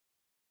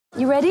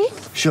You ready?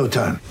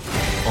 Showtime.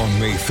 On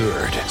May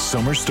 3rd,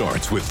 summer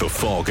starts with The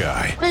Fall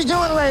Guy. Let's do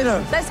it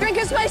later. Let's drink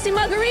a spicy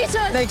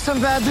margarita. Make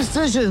some bad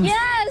decisions.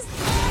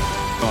 Yes!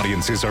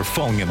 Audiences are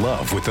falling in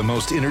love with the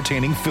most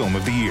entertaining film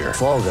of the year.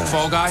 Fall Guy.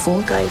 Fall Guy?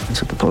 Fall Guy.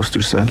 That's what the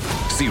poster said.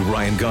 See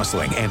Ryan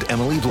Gosling and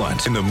Emily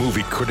Blunt in the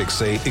movie critics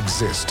say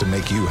exists to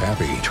make you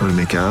happy. Trying to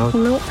make it out?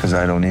 Nope. Because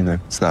I don't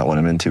either. It's not what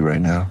I'm into right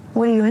now.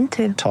 What are you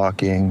into?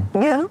 Talking.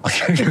 Yeah.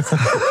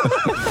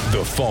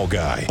 The Fall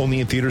Guy.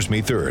 Only in theaters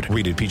May 3rd.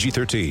 Rated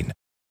PG-13.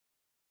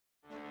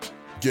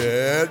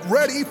 Get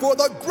ready for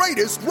the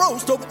greatest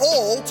roast of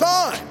all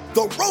time.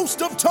 The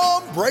Roast of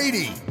Tom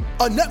Brady.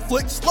 A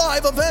Netflix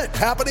live event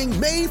happening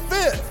May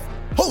 5th.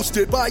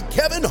 Hosted by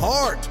Kevin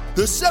Hart.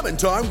 The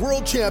 7-time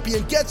world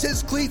champion gets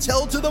his cleats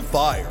held to the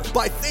fire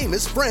by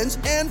famous friends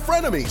and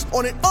frenemies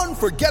on an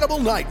unforgettable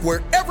night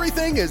where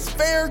everything is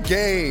fair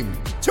game.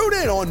 Tune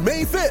in on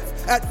May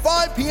 5th at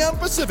 5 p.m.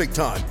 Pacific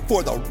time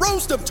for the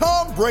Roast of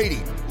Tom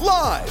Brady.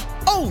 Live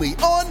only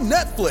on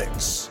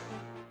Netflix.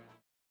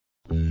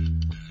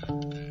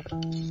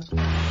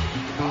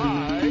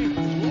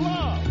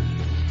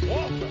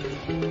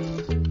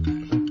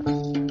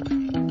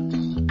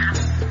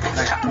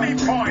 Tommy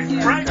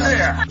point right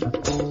there. Wow,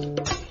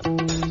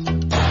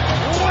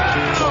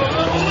 the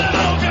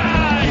little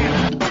guy.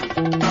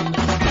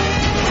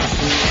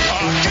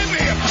 Give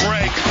me a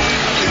break.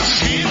 Is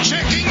he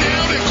checking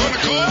down at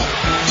Quantico?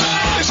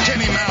 This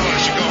Kenny Mallett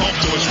should go home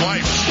to his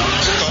wife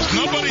because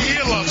nobody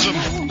here loves him.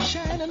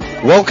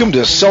 Welcome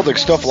to Celtic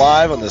Stuff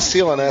Live on the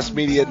CLNS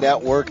Media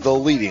Network, the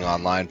leading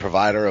online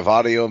provider of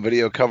audio and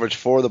video coverage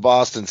for the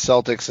Boston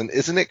Celtics. And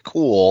isn't it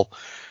cool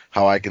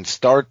how I can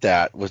start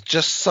that with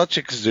just such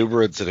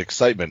exuberance and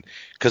excitement,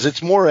 because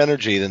it's more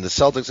energy than the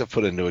Celtics have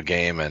put into a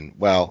game, and,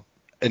 well,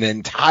 an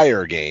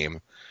entire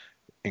game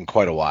in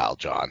quite a while,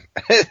 John.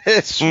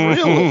 It's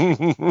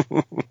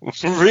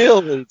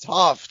really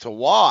tough to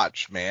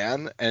watch,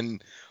 man.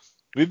 And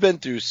we've been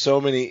through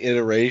so many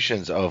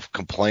iterations of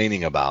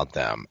complaining about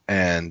them.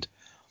 And,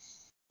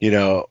 you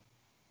know,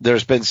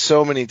 there's been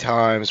so mmany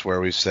times where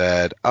we've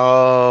said,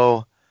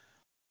 oh,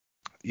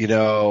 you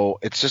know,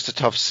 it's just a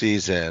tough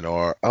season,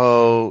 or,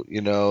 oh, you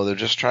know, they're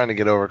just trying to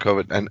get over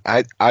COVID. And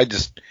I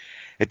just,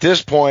 at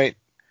this point,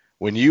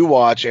 when you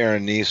watch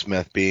Aaron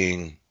Nesmith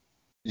being,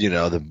 you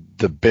know,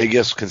 the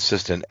biggest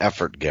consistent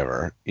effort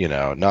giver, you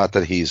know, not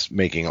that he's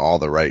making all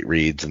the right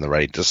reads and the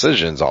right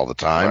decisions all the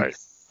time.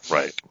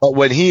 Right. But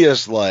when he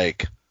is,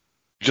 like,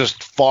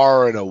 just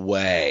far and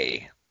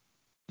away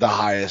the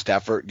highest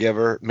effort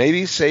giver,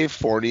 maybe save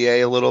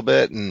Fournier a little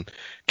bit, and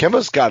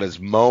Kemba's got his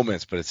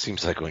moments, but it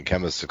seems like when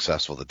Kemba's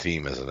successful, the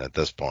team isn't at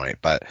this point.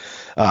 But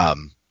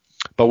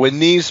when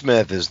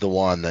Nesmith is the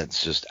one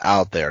that's just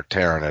out there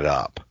tearing it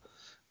up,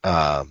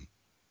 and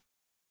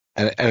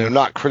I'm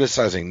not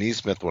criticizing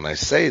Nesmith when I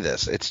say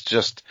this, it's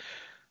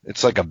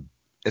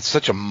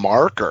such a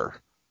marker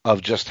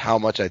of just how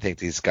much I think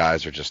these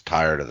guys are just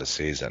tired of the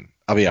season.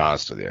 I'll be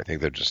honest with you, I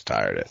think they're just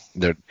tired.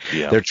 They're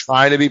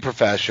trying to be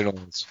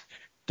professionals.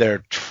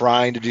 They're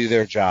trying to do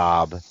their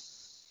job.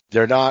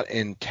 They're not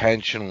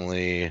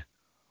intentionally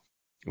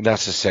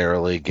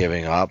necessarily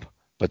giving up,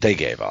 but they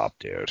gave up,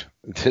 dude.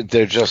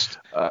 They're just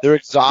they're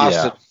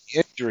exhausted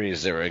with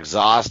injuries. They're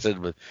exhausted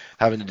with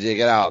having to dig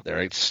it out.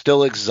 They're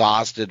still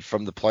exhausted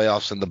from the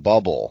playoffs and the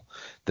bubble.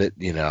 That,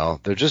 you know,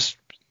 they're just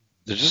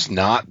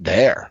not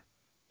there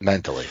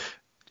mentally.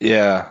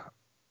 Yeah.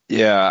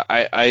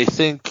 I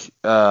think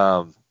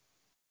so.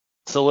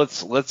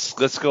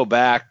 Let's go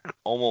back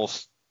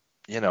almost,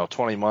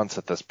 20 months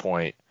at this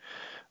point.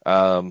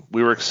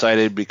 We were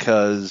excited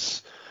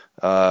because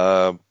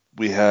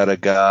we had a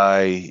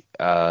guy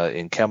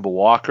in Kemba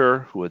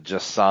Walker who had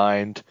just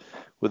signed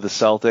with the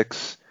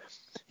Celtics.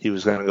 He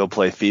was going to go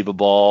play FIBA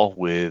ball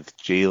with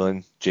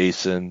Jalen,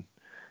 Jason,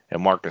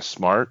 and Marcus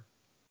Smart.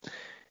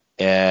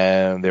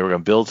 And they were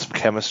going to build some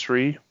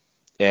chemistry.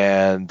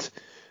 And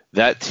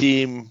that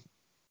team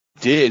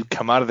did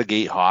come out of the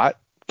gate hot.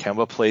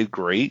 Kemba played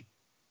great.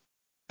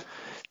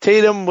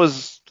 Tatum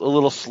was a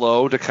little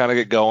slow to kind of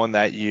get going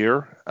that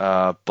year.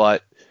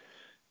 But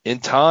in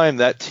time,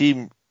 that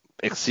team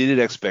exceeded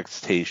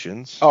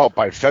expectations. Oh,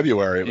 by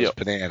February, it was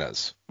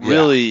bananas.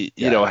 Really,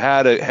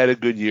 had a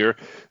good year.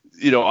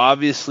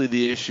 Obviously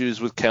the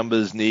issues with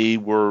Kemba's knee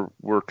were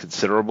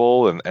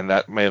considerable, and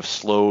that may have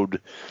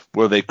slowed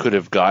where they could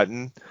have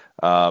gotten.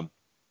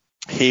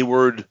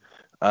 Hayward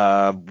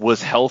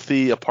was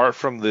healthy apart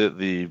from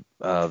the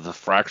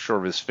fracture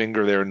of his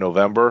finger there in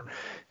November.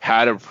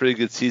 Had a pretty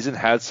good season,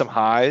 had some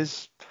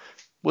highs,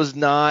 was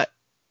not,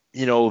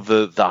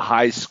 the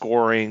high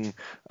scoring,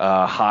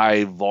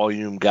 high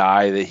volume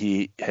guy that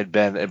he had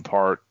been in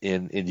part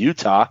in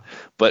Utah,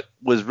 but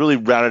was really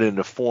rounded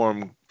into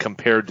form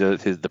compared to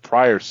the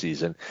prior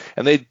season.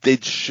 And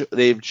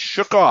they've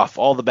shook off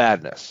all the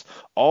badness,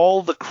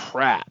 all the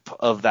crap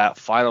of that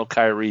final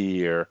Kyrie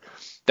year.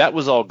 That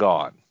was all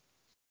gone.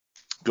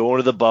 Going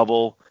to the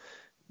bubble,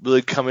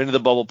 really come into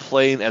the bubble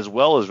playing as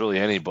well as really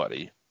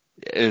anybody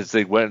as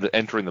they went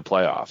entering the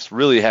playoffs.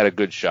 Really had a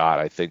good shot,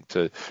 I think,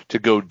 to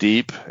go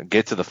deep and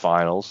get to the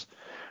finals.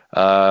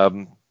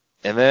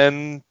 And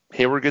then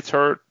Hayward gets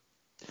hurt.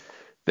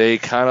 They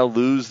kind of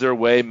lose their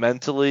way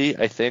mentally,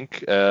 I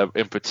think,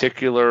 in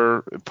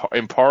particular,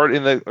 in part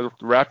in the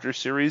Raptors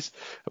series,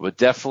 but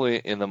definitely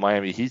in the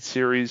Miami Heat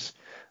series.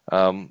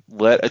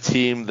 Let a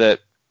team that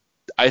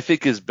I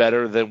think is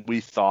better than we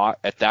thought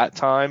at that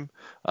time,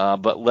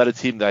 but let a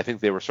team that I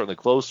think they were certainly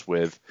close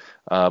with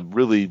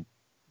really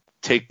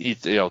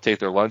take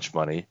their lunch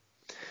money.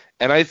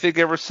 And I think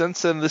ever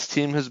since then, this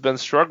team has been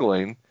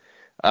struggling.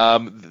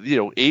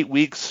 8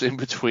 weeks in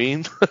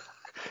between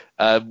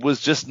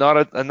was just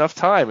not enough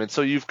time. And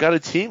so you've got a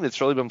team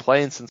that's really been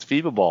playing since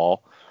FIBA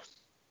ball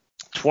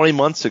 20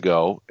 months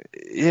ago,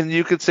 and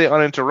you could say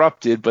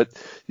uninterrupted, but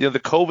the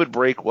COVID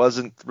break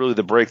wasn't really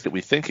the break that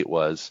we think it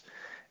was.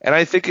 And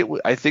I think you're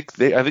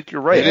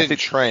right. They didn't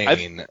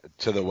train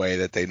to the way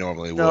that they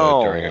normally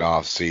would during an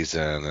off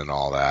season and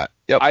all that.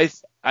 Yep.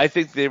 I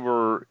think they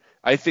were.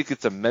 I think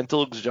it's a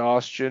mental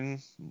exhaustion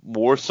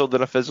more so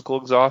than a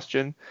physical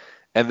exhaustion.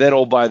 And then,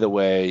 oh, by the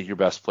way, your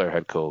best player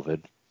had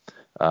COVID.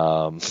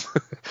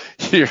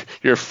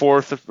 Your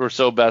fourth or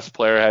so best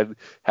player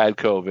had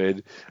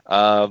COVID.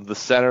 The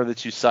center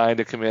that you signed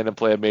to come in and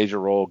play a major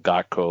role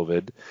got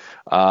COVID.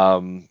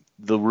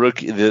 The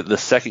rookie, the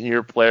second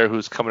year player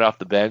who's coming off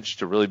the bench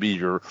to really be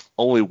your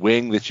only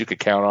wing that you could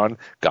count on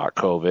got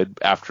COVID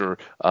after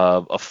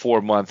a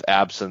 4-month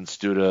absence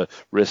due to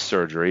wrist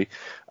surgery.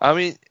 I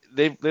mean,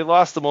 they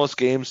lost the most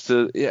games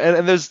to,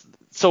 and there's.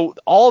 So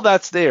all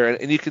that's there,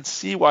 and you can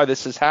see why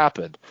this has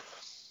happened.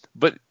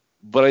 But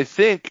I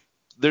think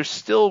there's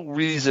still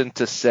reason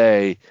to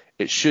say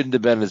it shouldn't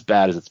have been as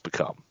bad as it's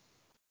become.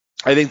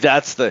 I think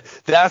that's the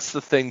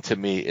thing to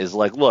me is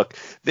like, look,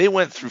 they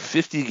went through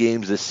 50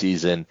 games this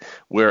season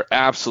where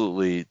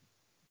absolutely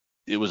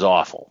it was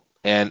awful.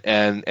 And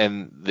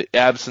the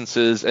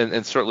absences,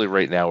 and certainly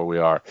right now where we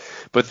are.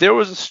 But there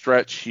was a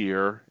stretch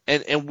here,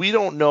 and we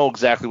don't know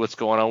exactly what's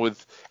going on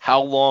with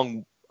how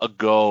long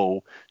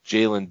ago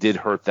Jalen did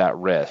hurt that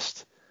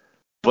wrist,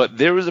 but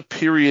there was a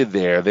period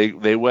there.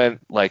 They went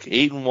like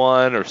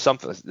 8-1 or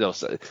something.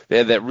 They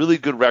had that really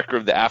good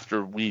record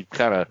after we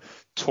kind of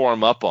tore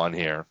them up on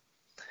here,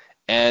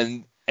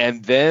 and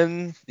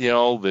then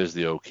there's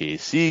the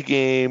OKC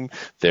game,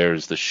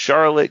 there's the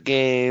Charlotte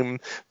game,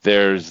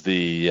 there's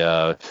the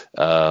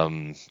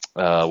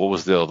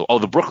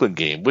the Brooklyn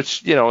game,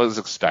 which is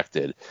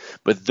expected.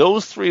 But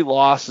those 3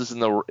 losses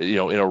in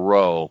a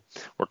row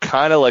were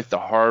kind of like the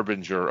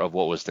harbinger of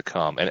what was to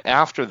come. And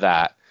after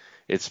that,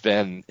 it's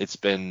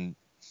been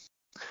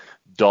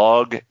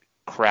dog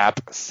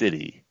crap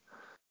city.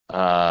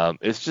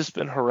 It's just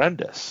been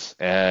horrendous,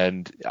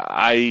 and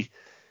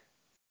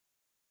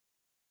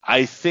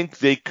I think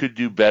they could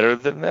do better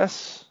than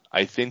this.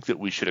 I think that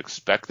we should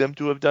expect them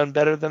to have done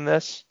better than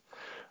this.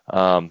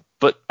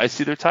 But I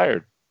see they're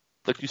tired.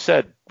 Like you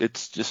said,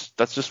 that's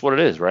just what it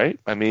is, right?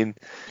 I mean,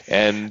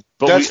 then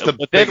where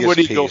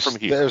do you go from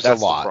here? There's a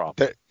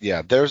lot.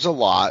 There's a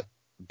lot,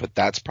 but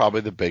that's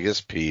probably the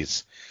biggest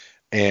piece.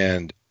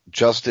 And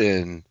just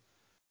in,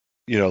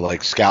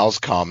 like Scal's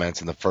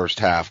comments in the first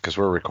half, because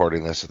we're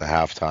recording this at the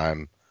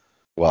halftime.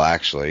 Well,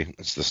 actually,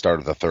 it's the start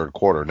of the third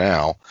quarter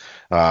now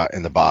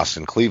in the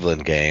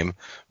Boston-Cleveland game.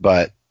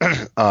 But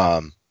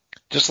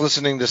just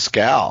listening to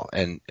Scal,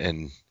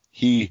 and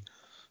he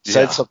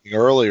said something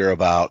earlier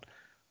about,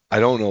 I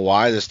don't know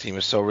why this team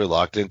is so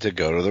reluctant to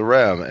go to the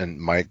rim. And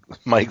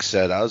Mike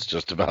said, I was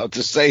just about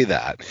to say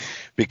that,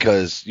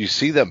 because you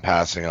see them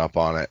passing up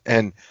on it.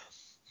 And,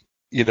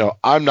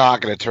 I'm not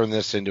going to turn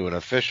this into an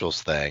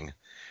officials thing,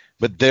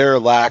 but their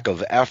lack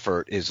of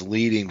effort is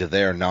leading to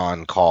their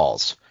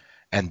non-calls.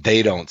 And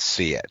they don't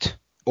see it,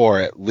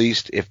 or at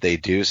least if they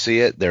do see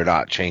it, they're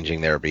not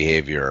changing their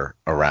behavior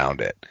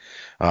around it.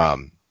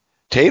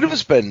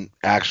 Tatum's been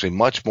actually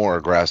much more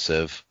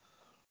aggressive,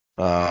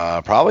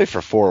 probably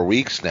for 4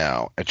 weeks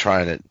now, at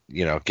trying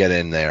to, get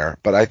in there.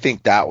 But I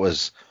think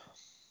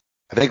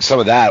some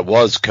of that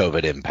was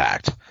COVID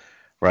impact,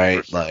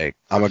 right? Like,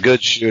 I'm a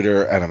good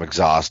shooter and I'm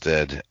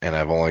exhausted and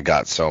I've only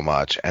got so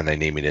much and they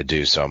need me to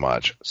do so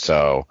much.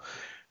 So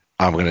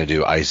I'm going to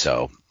do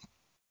ISO.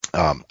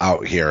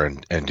 Out here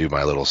and do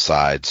my little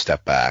side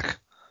step back,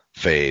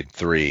 fade,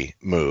 3,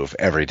 move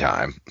every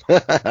time,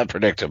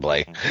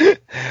 predictably.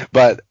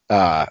 But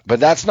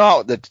that's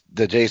not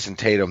the Jason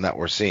Tatum that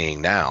we're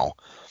seeing now.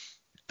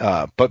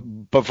 But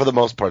for the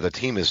most part, the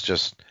team is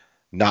just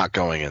not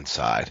going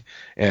inside.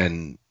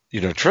 And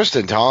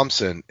Tristan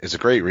Thompson is a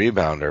great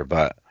rebounder,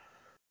 but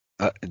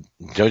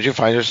don't you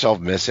find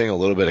yourself missing a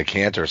little bit of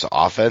Cantor's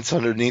offense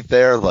underneath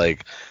there?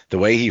 Like, the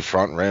way he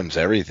front rims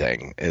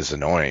everything is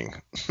annoying.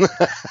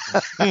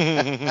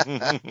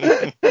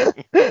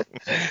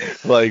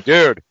 Like,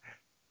 dude,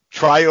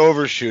 try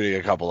overshooting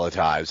a couple of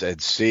times and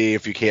see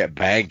if you can't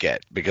bank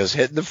it, because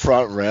hitting the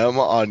front rim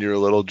on your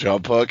little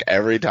jump hook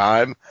every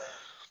time,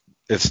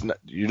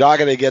 you're not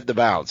going to get the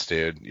bounce,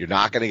 dude. You're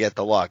not going to get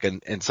the luck.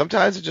 And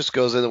sometimes it just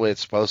goes in the way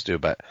it's supposed to,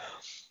 but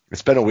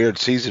it's been a weird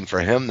season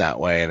for him that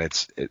way, and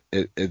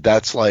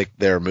that's like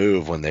their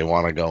move when they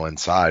want to go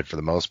inside for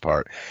the most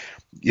part.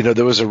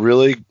 There was a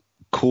really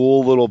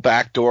cool little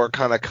backdoor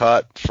kind of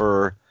cut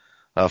for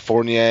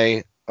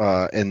Fournier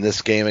in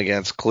this game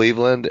against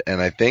Cleveland,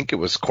 and I think it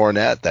was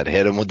Cornette that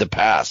hit him with the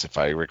pass, if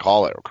I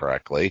recall it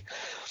correctly.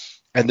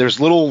 And there's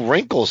little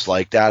wrinkles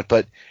like that,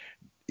 but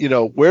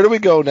where do we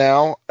go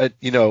now?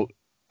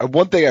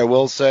 One thing I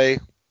will say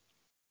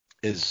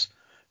is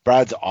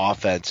Brad's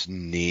offense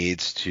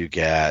needs to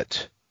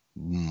get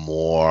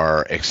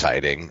more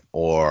exciting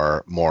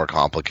or more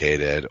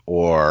complicated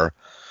or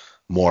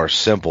more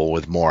simple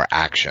with more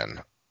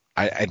action.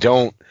 I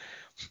don't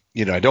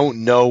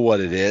know what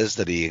it is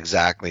that he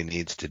exactly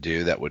needs to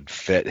do that would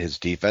fit his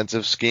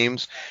defensive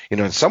schemes.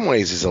 In some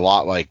ways he's a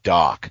lot like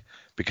Doc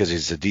because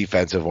he's a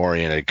defensive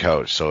oriented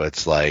coach. So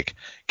it's like,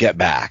 get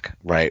back,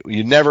 right?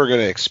 You're never going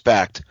to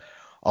expect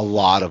a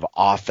lot of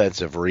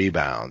offensive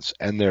rebounds.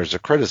 And there's a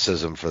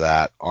criticism for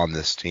that on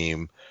this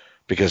team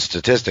because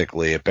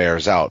statistically it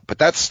bears out, but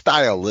that's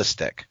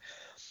stylistic.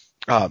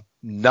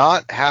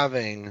 Not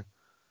having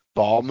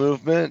ball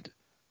movement,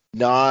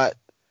 not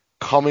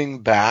coming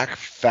back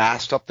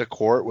fast up the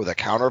court with a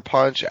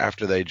counterpunch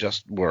after they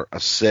just were a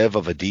sieve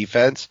of a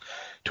defense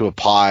to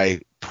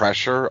apply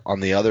pressure on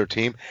the other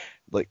team.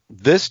 Like,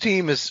 this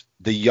team is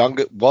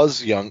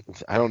was young.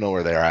 I don't know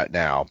where they're at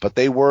now, but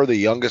they were the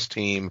youngest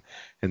team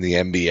in the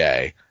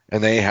NBA,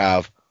 and they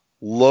have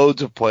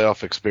loads of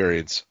playoff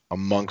experience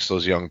amongst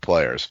those young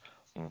players.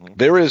 Mm-hmm.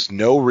 There is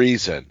no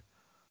reason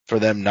for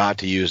them not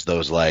to use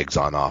those legs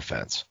on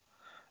offense,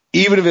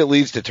 even if it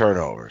leads to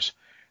turnovers.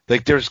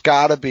 Like, there's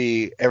got to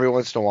be every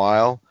once in a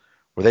while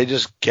where they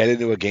just get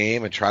into a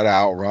game and try to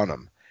outrun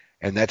them,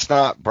 and that's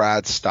not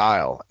Brad's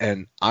style.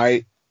 And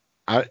I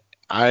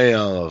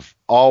have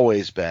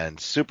always been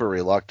super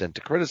reluctant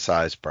to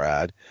criticize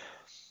Brad,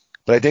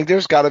 but I think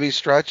there's got to be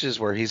stretches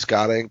where he's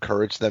got to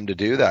encourage them to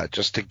do that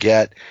just to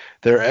get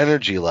their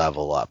energy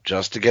level up,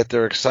 just to get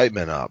their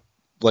excitement up.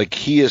 Like,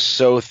 he is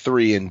so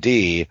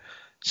 3-and-D,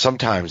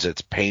 sometimes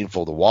it's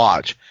painful to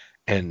watch,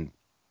 and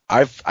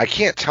I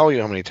can't tell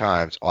you how many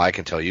times. Well, I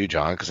can tell you,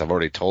 John, because I've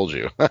already told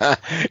you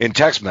in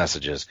text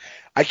messages.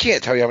 I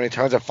can't tell you how many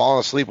times I've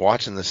fallen asleep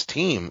watching this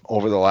team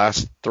over the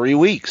last 3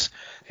 weeks.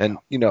 And,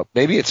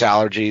 maybe it's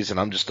allergies and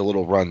I'm just a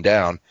little run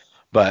down,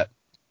 but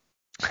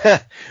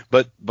a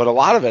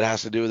lot of it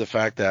has to do with the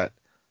fact that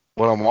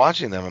when I'm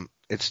watching them,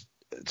 it's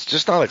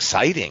just not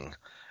exciting.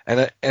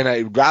 And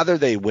I'd rather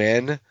they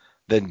win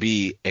than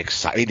be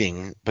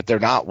exciting, but they're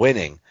not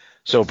winning.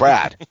 So,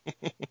 Brad,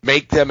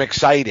 make them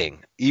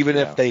exciting, even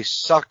if they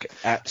suck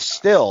at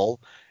still.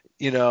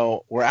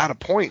 We're at a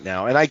point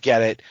now, and I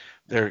get it.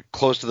 They're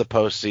close to the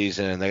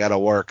postseason, and they got to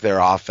work their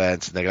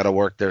offense, and they got to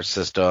work their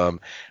system,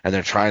 and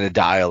they're trying to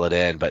dial it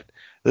in. But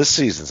this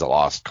season's a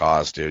lost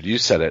cause, dude. You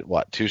said it,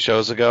 2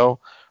 shows ago?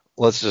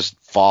 Let's just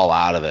fall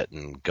out of it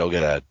and go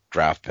get a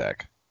draft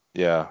pick.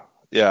 Yeah.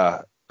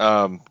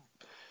 I'm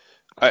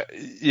not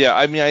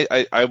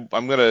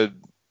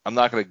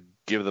gonna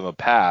give them a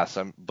pass.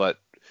 But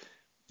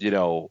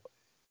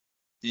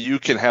you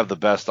can have the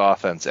best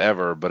offense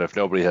ever, but if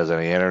nobody has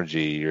any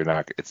energy,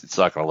 it's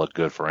not going to look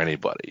good for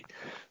anybody.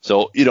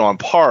 So, on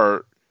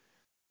part,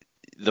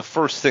 the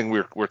first thing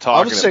we're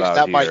talking about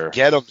that here, might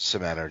get them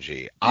some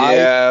energy.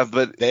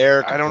 But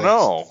I don't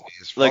know.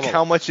 Like,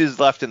 how much is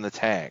left in the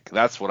tank?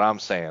 That's what I'm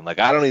saying. Like,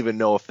 I don't even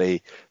know if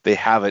they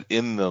have it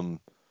in them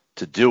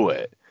to do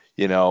it.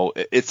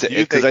 It's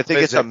because I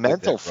think it's a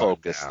mental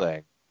focus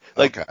thing.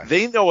 Like,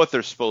 they know what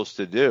they're supposed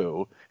to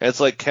do. And it's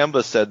like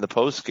Kemba said in the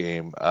post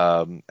game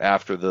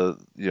after the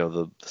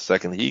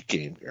second Heat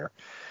game here.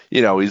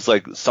 He's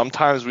like,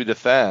 sometimes we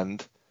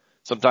defend,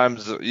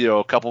 sometimes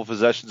a couple of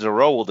possessions in a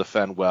row we'll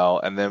defend well,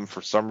 and then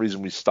for some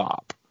reason we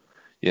stop.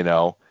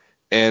 And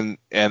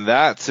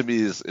that to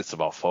me it's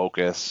about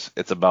focus.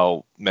 It's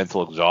about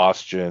mental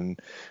exhaustion.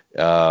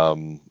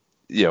 Commitment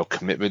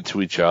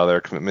to each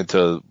other, commitment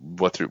to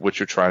what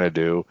you're trying to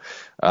do.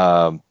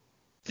 And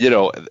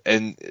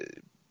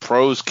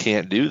pros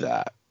can't do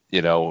that.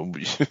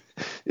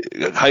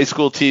 High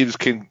school teams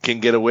can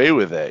get away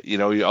with it.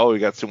 We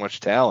got too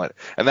much talent,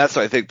 and that's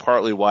I think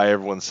partly why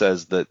everyone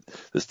says that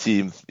this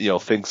team,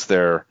 thinks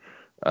they're.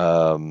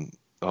 Oh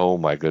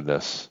my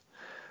goodness.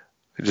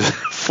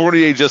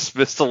 Fournier just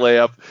missed a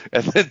layup,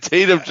 and then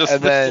Tatum just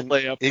missed a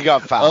layup. He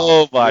got fouled.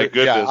 Oh my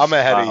goodness! Yeah, I'm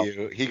ahead of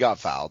you. He got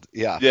fouled.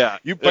 Yeah.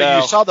 You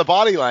saw the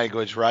body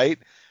language, right?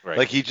 Right.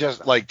 Like, he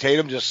just,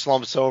 Tatum just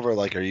slumps over,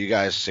 like, are you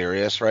guys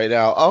serious right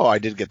now? Oh, I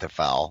did get the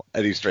foul.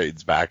 And he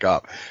straightens back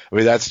up. I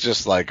mean, that's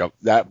just like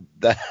that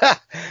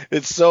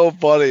it's so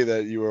funny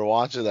that you were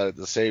watching that at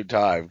the same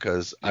time,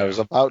 because I was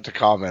about to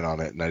comment on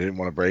it and I didn't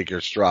want to break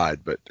your stride.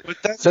 But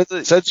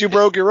since you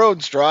broke your own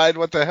stride,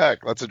 what the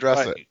heck? Let's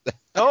address it.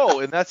 No,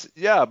 and that's,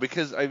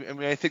 because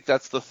I think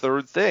that's the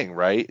third thing,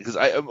 right?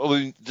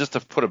 Because just to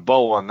put a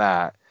bow on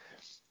that,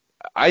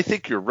 I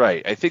think you're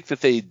right. I think that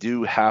they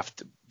do have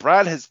to.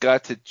 Brad has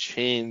got to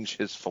change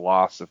his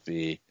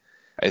philosophy,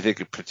 I think,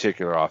 in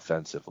particular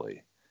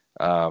offensively.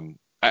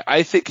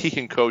 I think he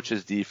can coach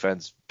his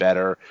defense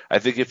better. I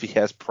think if he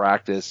has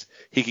practice,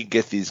 he can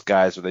get these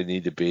guys where they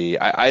need to be.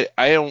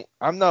 I'm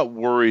not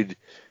worried.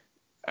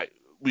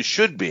 We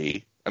should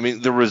be. I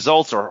mean, the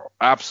results are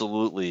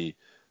absolutely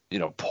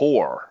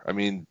poor. I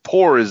mean,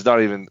 poor is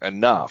not even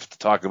enough to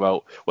talk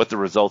about what the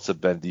results have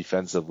been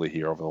defensively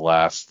here over the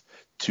last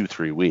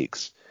 2-3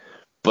 weeks.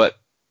 But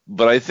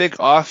I think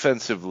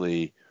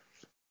offensively,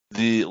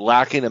 the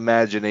lacking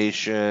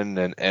imagination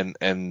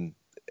and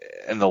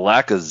the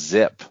lack of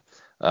zip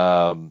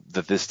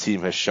that this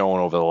team has shown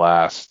over the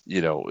last,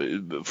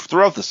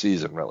 throughout the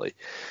season, really.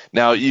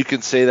 Now, you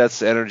can say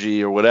that's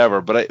energy or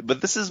whatever,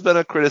 but this has been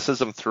a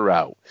criticism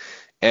throughout.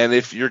 And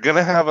if you're going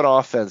to have an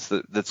offense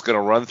that's going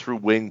to run through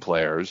wing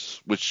players,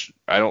 which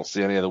I don't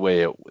see any other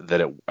way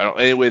that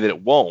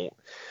it won't,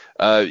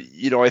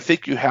 I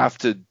think you have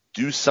to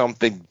do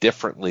something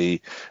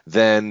differently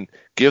than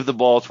give the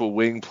ball to a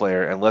wing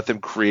player and let them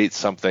create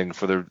something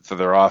for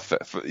their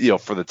offense,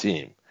 for the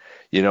team.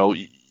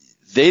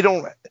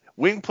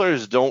 Wing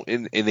players don't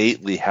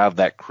innately have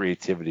that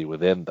creativity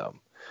within them.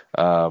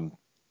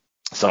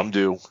 Some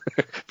do.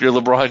 If you're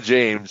LeBron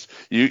James,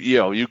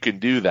 you can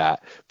do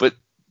that. But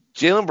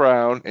Jaylen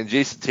Brown and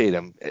Jason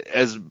Tatum,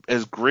 as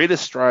great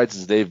as strides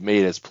as they've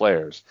made as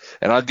players,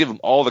 and I'll give them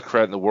all the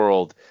credit in the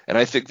world, and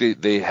I think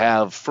they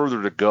have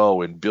further to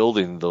go in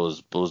building those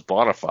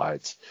bona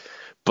fides.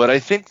 But I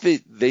think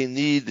they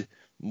need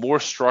more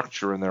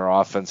structure in their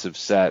offensive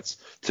sets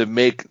to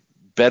make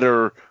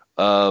better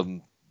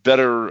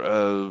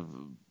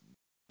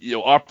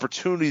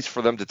opportunities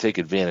for them to take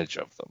advantage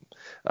of them.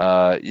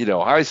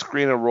 High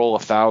screen and roll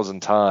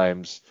 1,000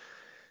 times,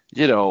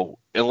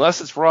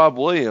 unless it's Rob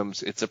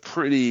Williams, it's a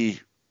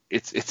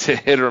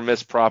hit or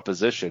miss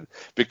proposition,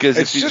 because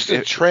it's just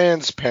a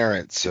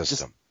transparent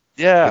system.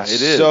 It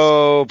is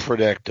so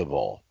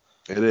predictable.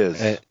 It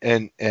is.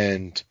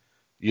 And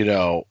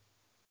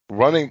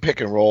running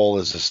pick and roll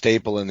is a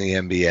staple in the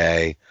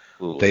NBA.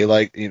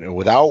 Absolutely. They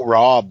without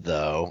Rob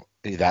though,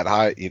 that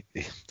high.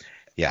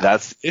 Yeah,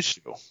 that's the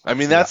issue. I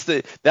mean, that's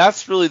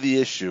really the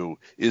issue,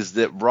 is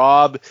that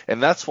Rob,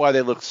 and that's why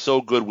they look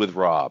so good with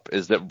Rob,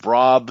 is that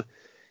Rob,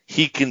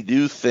 he can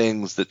do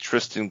things that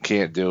Tristan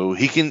can't do.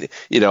 He can,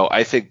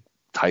 I think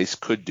Tice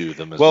could do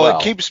them as well. Well,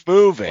 it keeps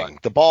moving.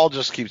 The ball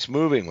just keeps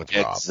moving with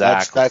Rob.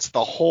 Exactly. That's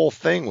the whole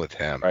thing with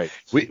him. Right.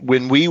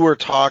 When we were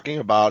talking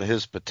about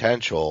his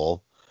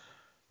potential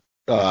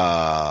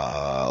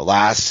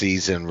last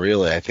season,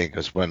 really, I think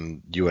was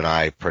when you and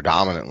I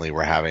predominantly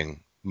were having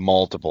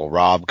multiple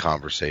Rob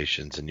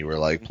conversations, and you were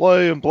like,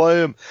 play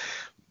him.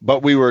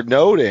 But we were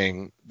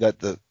noting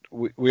that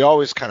we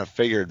always kind of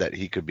figured that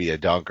he could be a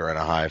dunker and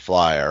a high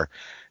flyer,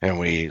 and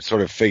we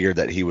sort of figured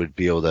that he would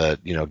be able to,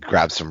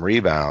 grab some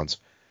rebounds.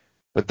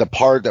 But the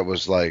part that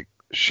was like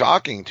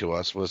shocking to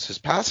us was his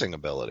passing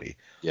ability.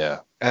 Yeah.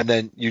 And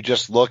then you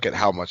just look at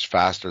how much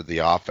faster the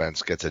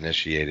offense gets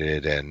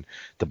initiated and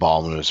the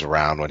ball moves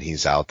around when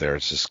he's out there.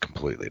 It's just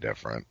completely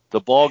different.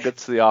 The ball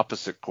gets to the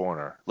opposite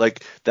corner.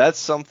 Like, that's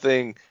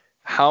something,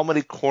 how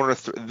many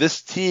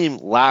this team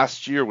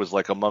last year was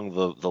like among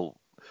the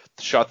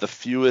shot the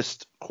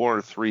fewest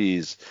corner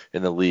threes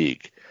in the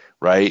league,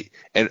 right?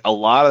 And a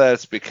lot of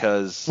that's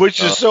because,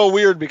 which is so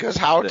weird, because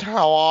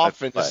how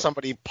often is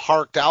somebody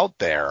parked out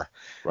there?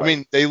 Right. I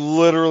mean, they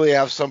literally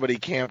have somebody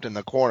camped in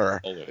the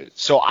corner. Always.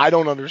 So I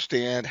don't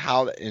understand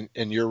how,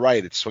 and you're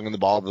right, it's swinging the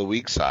ball to the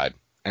weak side,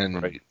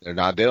 and they're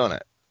not doing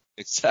it.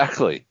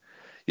 Exactly.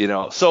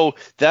 So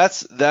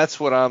that's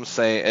what I'm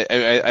saying.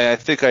 I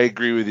think I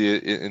agree with you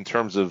in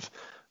terms of,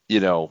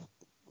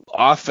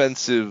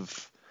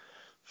 offensive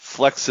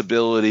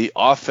flexibility,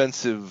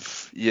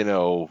 offensive,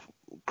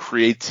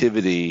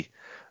 creativity.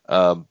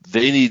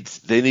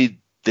 They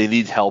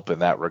need help in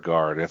that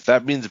regard. And if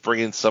that means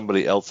bringing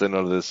somebody else in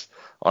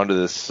onto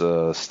this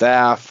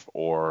staff,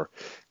 or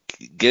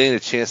getting a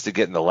chance to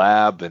get in the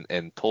lab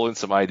and pulling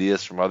some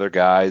ideas from other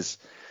guys,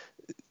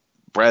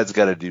 Brad's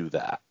got to do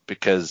that,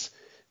 because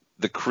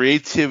the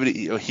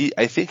creativity,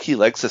 I think he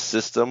likes a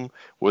system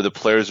where the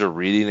players are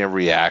reading and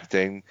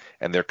reacting,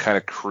 and they're kind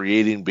of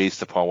creating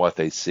based upon what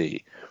they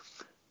see.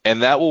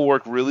 And that will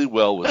work really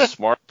well with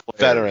smart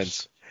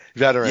players.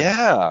 Veterans.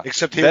 Yeah.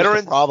 Except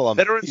here's the problem.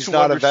 He's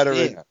not a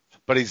veteran,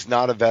 but he's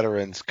not a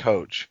veterans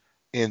coach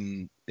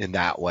in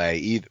that way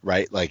either,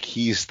 right? Like,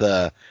 he's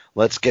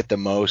let's get the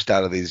most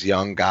out of these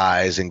young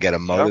guys and get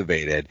them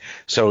motivated. Yep.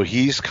 So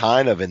he's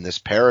kind of in this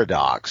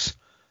paradox,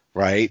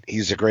 right?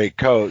 He's a great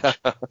coach,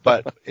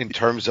 but in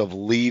terms of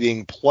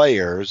leading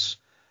players,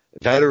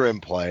 veteran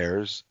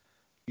players,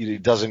 he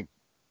doesn't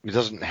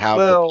have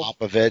the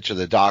Popovich or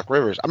the Doc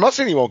Rivers. I'm not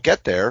saying he won't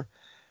get there.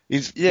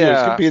 He's going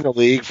to be in the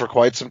league for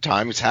quite some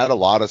time. He's had a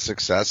lot of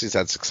success. He's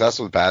had success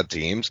with bad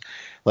teams.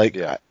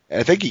 I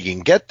think he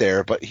can get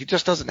there, but he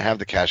just doesn't have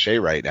the cachets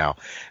right now.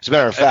 As a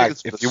matter of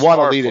fact, if you want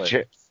to lead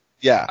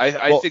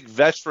I think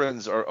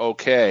veterans are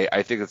okay.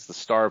 I think it's the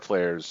star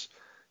players.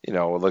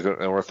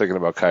 We're thinking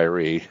about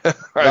Kyrie.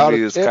 Without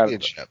a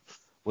championship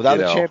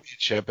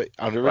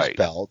under his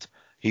belt,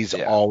 he's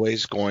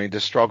always going to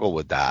struggle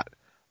with that.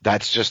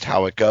 That's just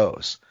how it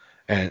goes.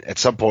 And at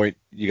some point,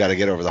 you got to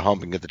get over the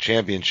hump and get the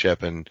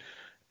championship, and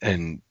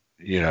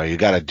you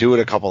got to do it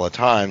a couple of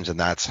times, and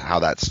that's how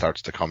that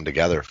starts to come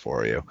together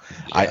for you.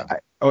 Yeah.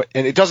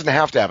 And it doesn't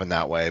have to happen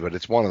that way, but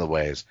it's one of the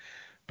ways.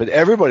 but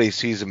everybody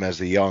sees him as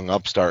the young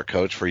upstart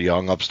coach for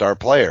young upstart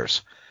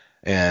players.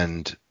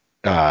 And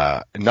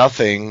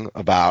nothing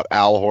about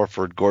Al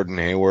Horford, Gordon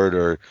Hayward,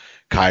 or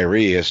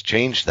Kyrie has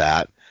changed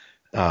that,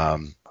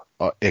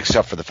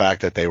 except for the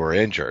fact that they were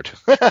injured.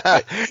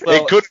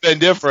 It could have been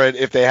different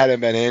if they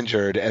hadn't been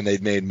injured and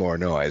they'd made more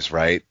noise,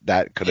 right?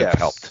 That could have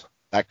helped.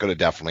 That could have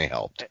definitely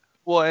helped.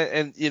 Well,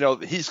 and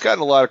he's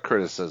gotten a lot of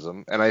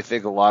criticism, and I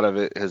think a lot of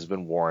it has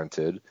been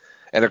warranted.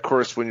 And of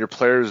course, when your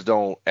players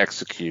don't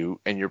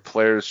execute and your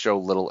players show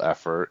little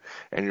effort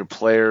and your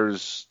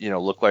players,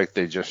 look like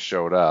they just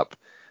showed up,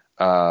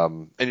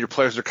 and your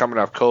players are coming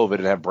off COVID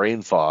and have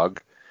brain fog,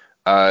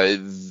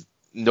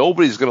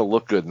 nobody's going to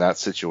look good in that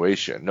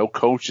situation. No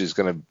coach is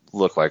going to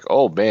look like,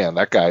 oh man,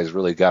 that guy's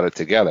really got it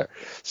together.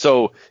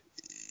 So,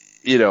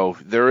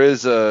 there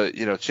is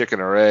a,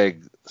 chicken or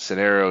egg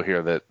scenario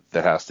here that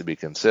has to be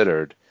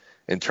considered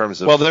in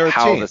terms of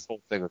how this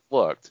whole thing has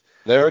looked.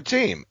 They're a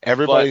team.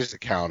 Everybody's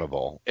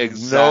accountable.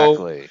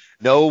 Exactly.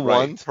 No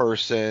one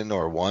person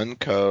or one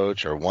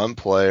coach or one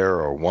player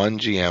or one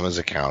GM is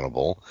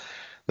accountable.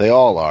 They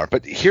all are.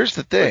 But here's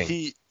the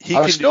thing.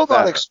 I'm still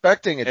not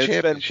expecting a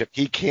championship.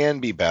 He can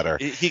be better.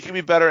 He can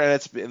be better,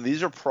 and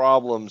these are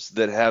problems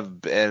that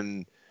have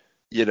been,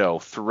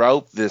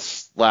 throughout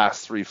this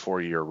last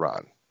 3-4 year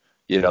run.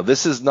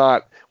 This is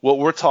not what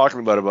we're talking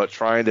about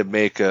trying to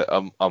make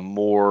a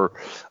more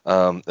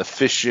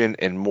efficient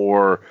and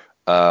more,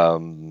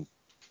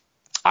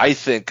 I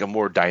think, a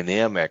more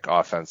dynamic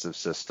offensive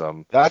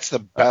system. That's the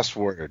best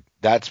word.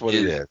 That's what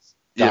it is.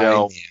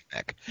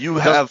 Dynamic. You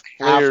have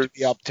to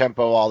be up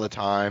tempo all the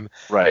time,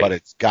 right? But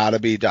it's got to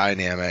be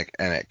dynamic,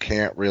 and it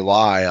can't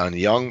rely on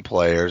young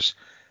players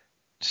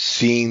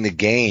seeing the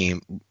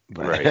game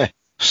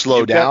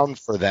slow down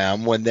for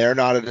them when they're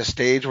not at a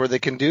stage where they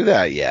can do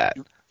that yet.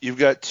 You've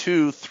got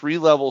 2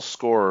 3-level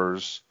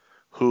scorers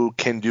who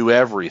can do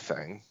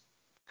everything,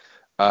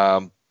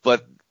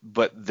 but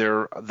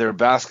their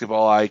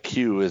basketball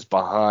IQ is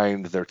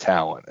behind their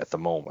talent at the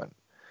moment.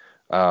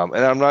 And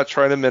I'm not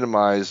trying to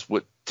minimize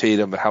what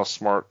Tatum and how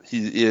smart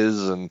he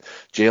is and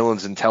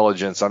Jalen's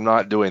intelligence. I'm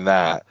not doing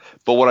that.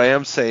 But what I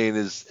am saying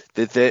is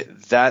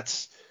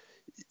that's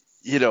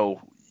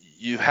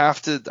you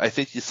have to. I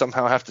think you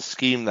somehow have to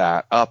scheme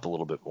that up a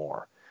little bit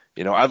more.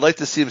 I'd like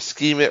to see him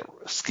scheme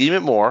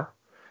it more.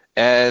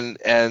 And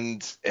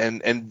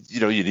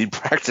you need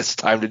practice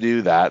time to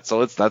do that.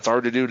 So that's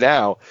hard to do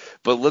now.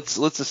 But let's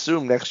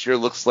assume next year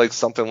looks like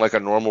something like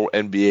a normal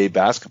NBA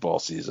basketball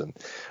season.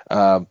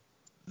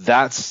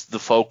 That's the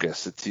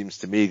focus, it seems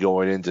to me,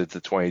 going into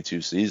the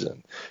 22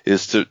 season,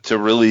 is to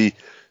really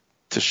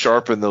to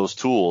sharpen those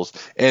tools.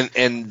 And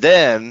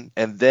then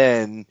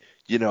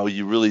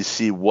you really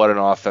see what an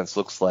offense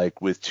looks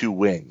like with 2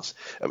 wings.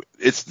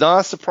 It's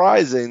not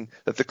surprising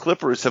that the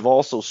Clippers have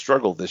also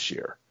struggled this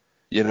year.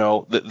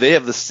 They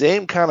have the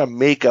same kind of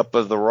makeup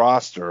of the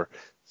roster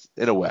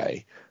in a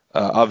way,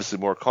 obviously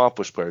more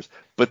accomplished players,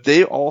 but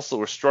they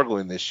also are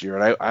struggling this year.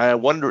 And I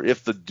wonder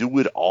if the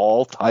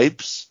do-it-all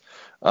types,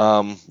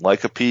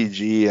 like a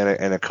PG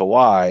and a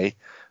Kawhi,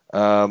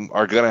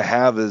 are going to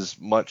have as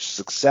much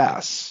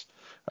success,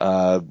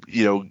 with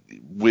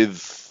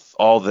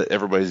all that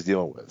everybody's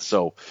dealing with.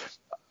 So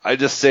I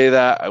just say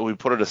that we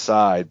put it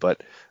aside,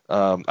 but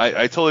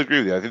I totally agree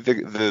with you. I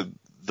think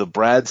the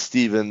Brad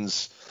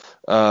Stevens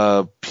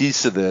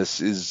piece of this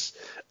is,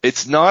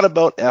 it's not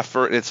about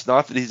effort. It's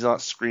not that he's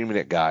not screaming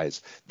at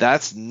guys.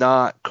 That's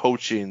not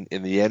coaching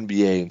in the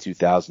NBA in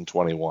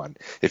 2021.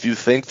 If you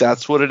think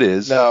that's what it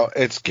is, no,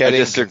 it's getting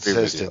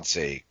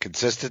consistency.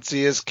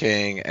 Consistency is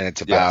king, and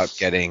it's about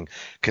getting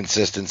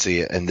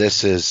consistency. And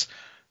this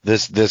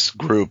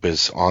group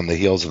is on the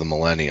heels of the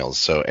millennials.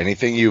 So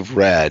anything you've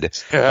read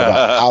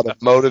about how to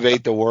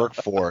motivate the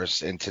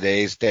workforce in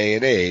today's day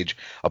and age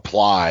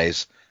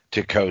applies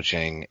to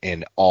coaching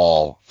in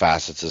all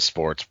facets of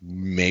sports,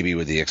 maybe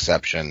with the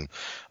exception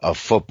of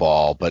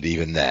football, but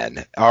even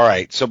then. All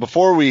right, so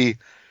before we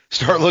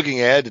start looking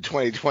ahead to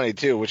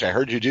 2022, which I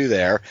heard you do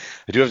there,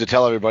 I do have to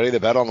tell everybody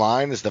that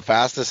BetOnline is the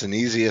fastest and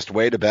easiest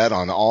way to bet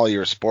on all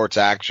your sports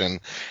action.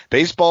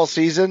 Baseball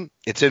season,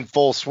 it's in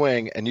full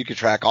swing, and you can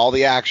track all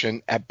the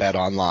action at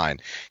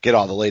BetOnline. Get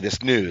all the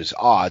latest news,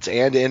 odds,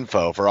 and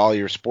info for all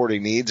your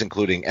sporting needs,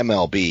 including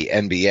MLB,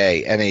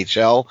 NBA,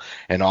 NHL,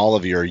 and all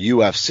of your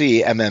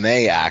UFC,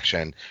 MMA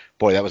action.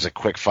 Boy, that was a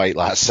quick fight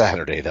last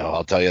Saturday, though,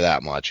 I'll tell you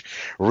that much.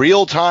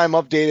 Real-time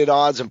updated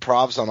odds and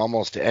props on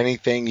almost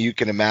anything you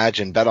can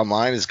imagine.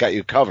 BetOnline has got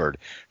you covered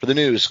for the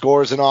news,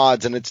 scores, and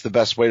odds, and it's the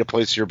best way to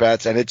place your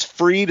bets, and it's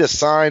free to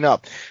sign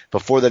up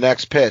before the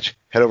next pitch.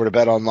 Head over to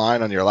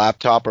BetOnline on your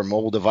laptop or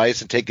mobile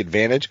device and take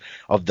advantage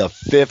of the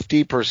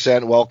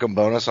 50% welcome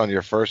bonus on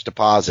your first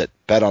deposit.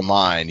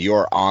 BetOnline,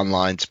 your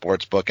online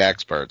sportsbook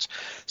experts.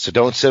 So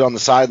don't sit on the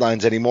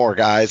sidelines anymore,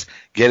 guys.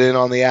 Get in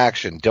on the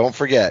action. Don't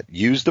forget,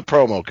 use the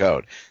promo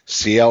code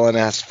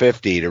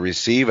CLNS50 to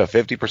receive a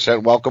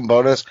 50% welcome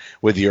bonus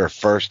with your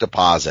first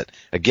deposit.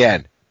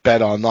 Again,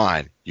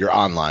 BetOnline, your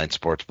online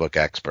sportsbook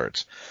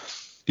experts.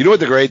 You know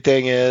what the great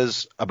thing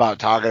is about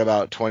talking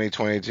about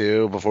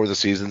 2022 before the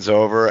season's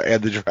over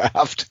and the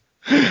draft?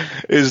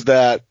 is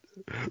that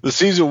the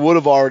season would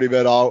have already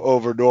been all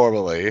over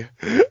normally,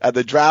 and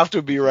the draft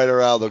would be right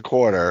around the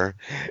corner.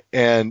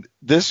 And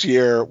this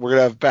year, we're going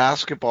to have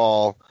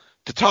basketball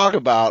to talk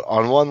about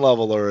on one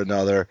level or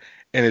another,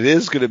 and it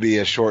is going to be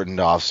a shortened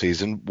off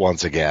season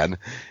once again.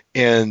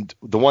 And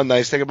the one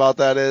nice thing about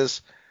that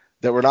is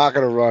that we're not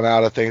going to run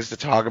out of things to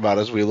talk about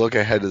as we look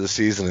ahead to the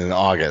season in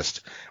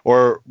August.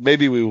 Or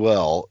maybe we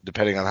will,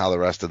 depending on how the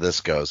rest of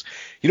this goes.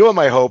 You know what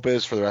my hope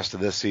is for the rest of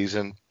this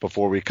season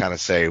before we kind of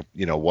say,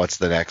 what's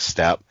the next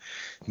step?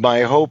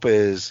 My hope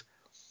is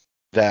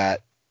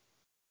that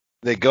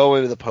they go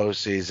into the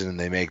postseason and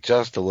they make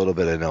just a little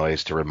bit of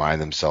noise to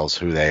remind themselves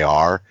who they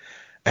are,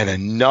 and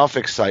enough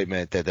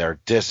excitement that they're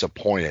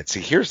disappointed.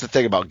 See, here's the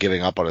thing about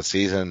giving up on a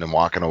season and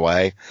walking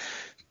away.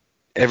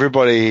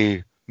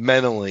 Everybody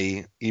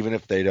mentally, even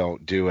if they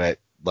don't do it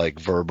like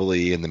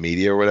verbally in the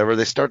media or whatever,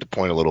 they start to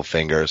point a little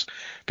fingers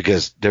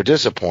because they're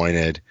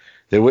disappointed.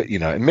 They would,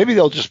 and maybe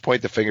they'll just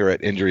point the finger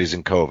at injuries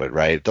and COVID,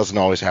 right? It doesn't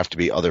always have to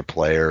be other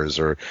players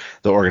or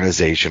the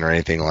organization or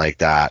anything like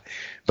that.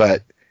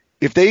 But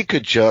if they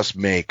could just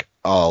make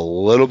a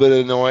little bit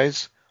of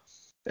noise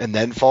and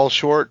then fall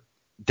short,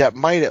 that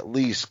might at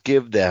least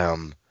give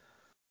them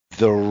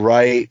the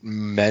right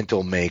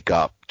mental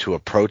makeup to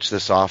approach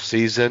this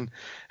offseason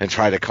and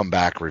try to come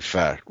back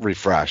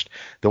refreshed.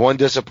 The one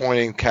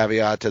disappointing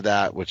caveat to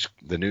that, which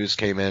the news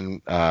came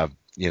in,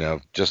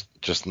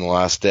 just in the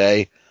last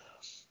day,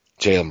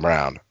 Jaylen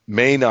Brown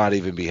may not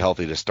even be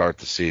healthy to start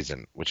the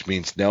season, which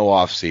means no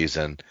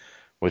offseason,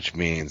 which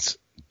means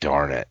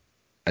darn it.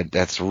 And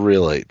that's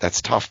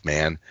tough,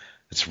 man.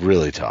 It's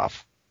really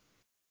tough.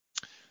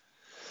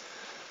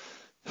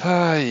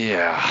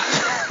 Yeah.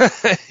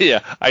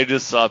 Yeah. I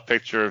just saw a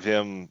picture of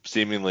him.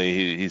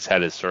 Seemingly he's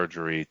had his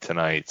surgery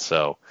tonight.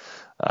 So,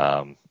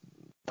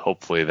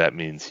 hopefully that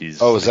means he's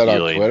is that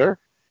healing. on Twitter?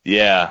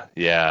 Yeah.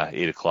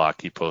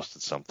 8:00. He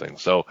posted something.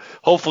 So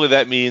hopefully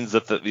that means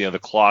that the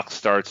clock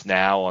starts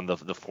now on the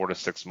 4 to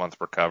 6 month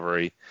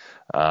recovery.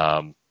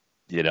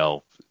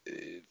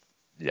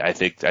 I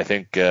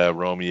think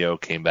Romeo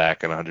came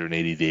back in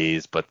 180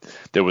 days, but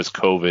there was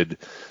COVID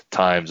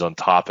times on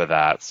top of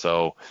that.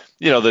 So,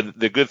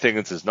 the good thing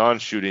is his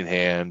non-shooting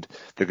hand.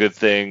 The good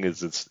thing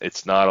is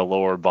it's not a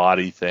lower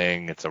body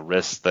thing. It's a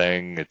wrist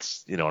thing.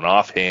 It's, an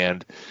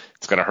offhand.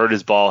 It's going to hurt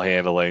his ball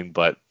handling,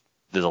 but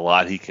there's a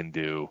lot he can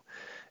do.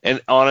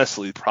 And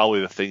honestly,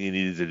 probably the thing he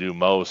needed to do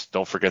most,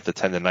 don't forget the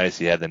tendonitis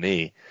he had in the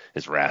knee,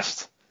 is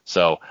rest.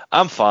 So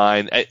I'm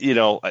fine.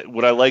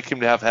 Would I like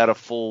him to have had a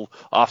full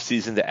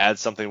offseason to add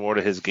something more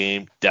to his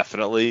game?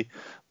 Definitely.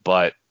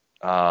 But,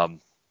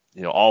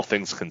 all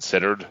things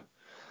considered,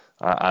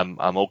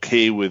 I'm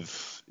okay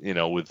with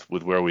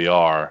where we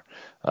are.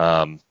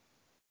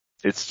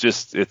 It's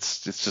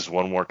just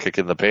one more kick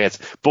in the pants.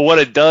 But what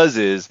it does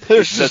is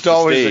there's just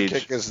always a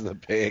kick in the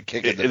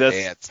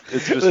pants.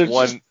 It's just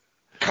one.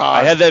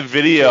 I had that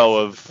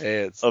video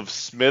of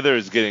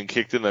Smithers getting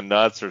kicked in the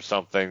nuts or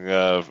something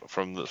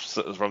from the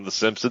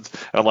Simpsons,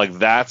 and I'm like,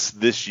 that's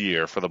this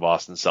year for the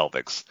Boston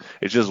Celtics.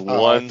 It's just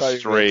one I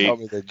straight. You were tell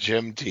me the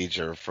gym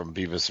teacher from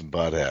Beavis and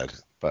Butthead,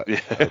 but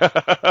kick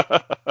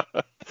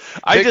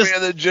me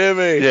in the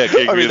Jimmy. Yeah,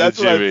 kick me in that's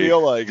the Jimmy. What I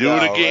feel like. Do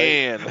now, it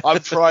again. Right? I'm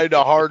trying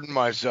to harden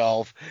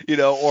myself,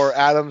 or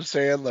Adam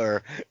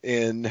Sandler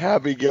in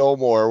Happy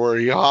Gilmore, where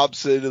he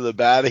hops into the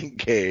batting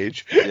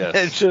cage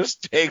and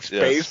just takes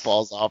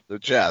baseballs off the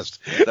chest.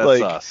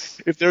 That's us.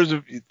 If there's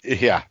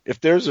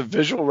a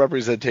visual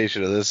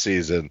representation of this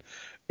season,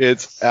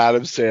 it's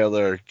Adam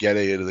Sandler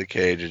getting into the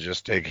cage and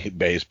just taking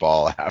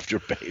baseball after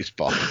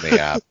baseball in the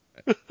app.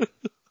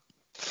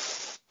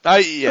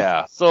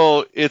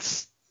 So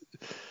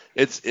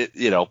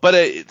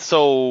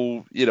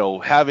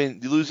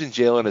losing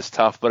Jaylen is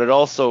tough, but it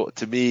also,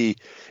 to me,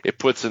 it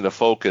puts into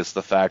focus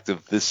the fact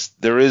of this.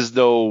 There's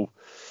not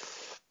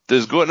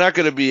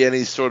going to be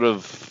any sort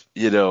of,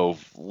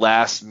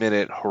 last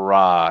minute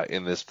hurrah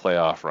in this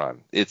playoff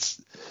run.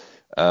 It's,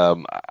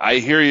 I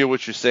hear you,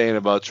 what you're saying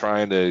about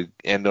trying to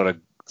end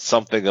on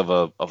something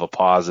of a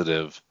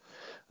positive.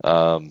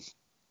 I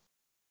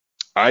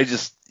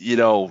just,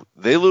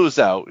 they lose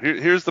out.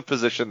 Here's the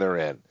position they're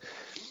in.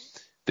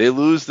 They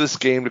lose this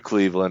game to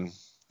Cleveland.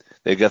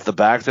 They get the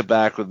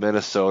back-to-back with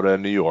Minnesota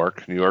and New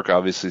York. New York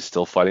obviously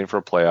still fighting for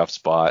a playoff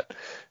spot.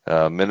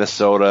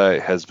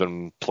 Minnesota has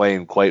been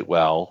playing quite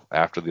well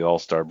after the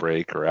All-Star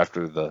break or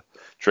after the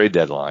trade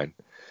deadline.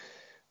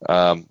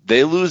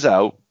 They lose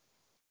out.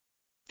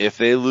 If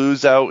they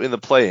lose out in the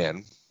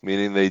play-in,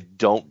 meaning they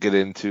don't get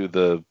into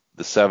the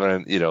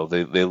 7,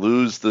 they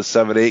lose the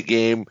 7-8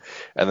 game,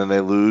 and then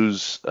they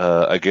lose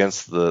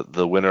against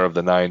the winner of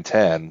the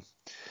 9-10.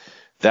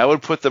 That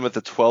would put them at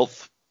the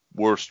 12th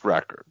worst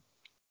record.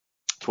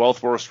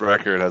 12th worst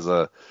record has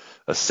a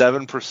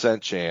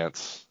 7%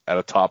 chance at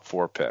a top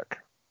 4 pick.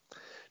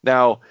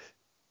 Now,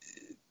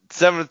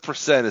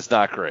 7% is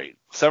not great.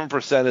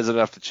 7% is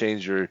enough to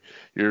change your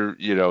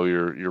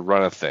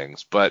run of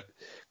things. But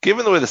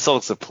given the way the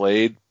Celtics have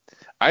played,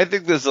 I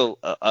think there's a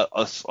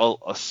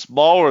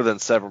smaller than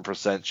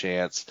 7%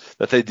 chance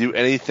that they do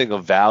anything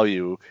of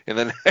value in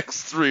the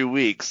next 3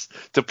 weeks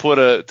to put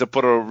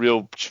a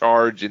real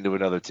charge into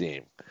another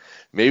team.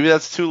 Maybe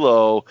that's too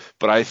low,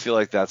 but I feel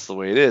like that's the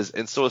way it is.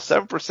 And so a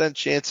 7%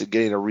 chance of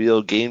getting a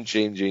real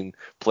game-changing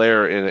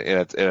player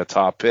in a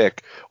top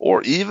pick,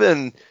 or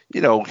even,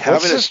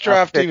 having this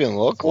draft even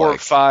look 4 like? or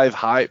 5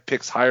 high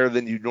picks higher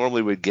than you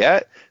normally would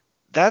get,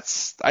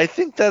 I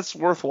think that's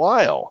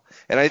worthwhile.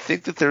 And I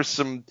think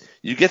that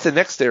you get the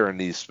next Aaron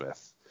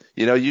Nesmith.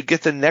 You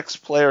get the next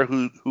player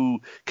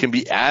who can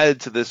be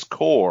added to this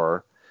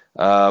core.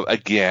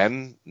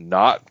 Again,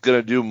 not going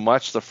to do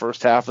much the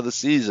first half of the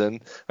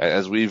season,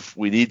 as we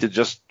need to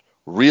just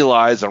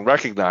realize and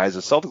recognize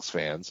as Celtics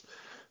fans.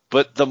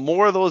 But the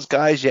more of those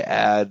guys you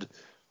add,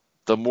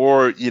 the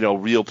more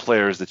real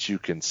players that you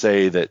can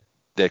say that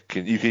you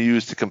can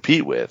use to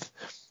compete with.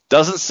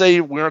 Doesn't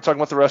say we're not talking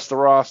about the rest of the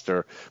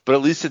roster, but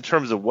at least in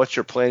terms of what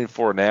you're planning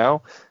for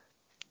now,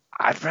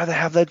 I'd rather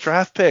have that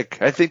draft pick.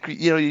 I think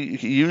you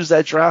use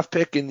that draft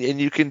pick and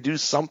you can do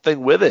something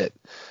with it.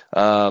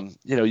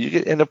 You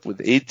could end up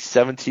with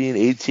 17,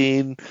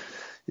 18.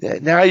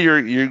 Now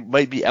you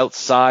might be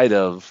outside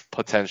of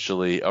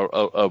potentially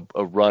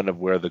a run of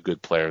where the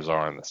good players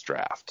are in this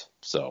draft.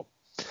 So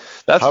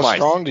that's how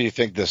strong do you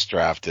think this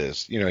draft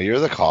is? You're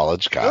the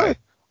college guy. Good.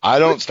 I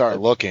don't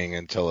start looking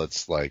until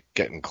it's like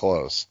getting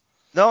close.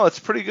 No, it's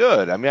pretty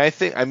good. I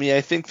think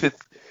that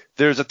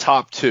there's a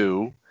top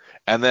 2,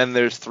 and then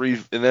there's 3,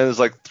 and then there's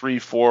like 3,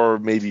 4,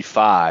 maybe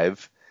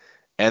 5,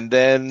 and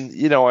then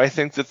I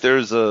think that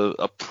there's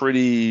a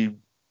pretty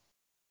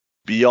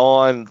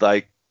beyond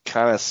like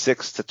kind of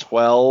 6 to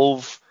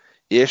 12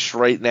 ish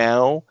right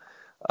now.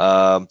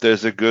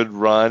 There's a good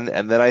run,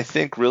 and then I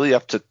think really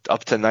up to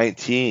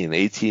 18,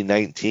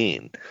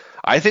 19.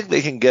 I think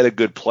they can get a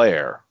good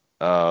player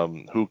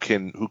who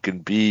can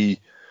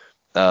be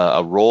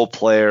a role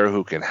player,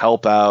 who can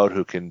help out,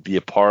 who can be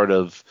a part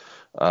of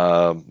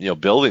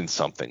building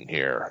something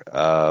here.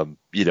 In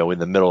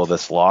the middle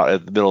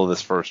of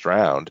this first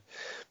round.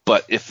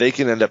 But if they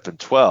can end up in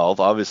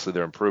 12, obviously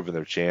they're improving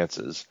their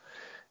chances.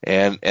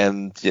 And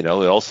it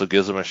also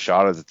gives them a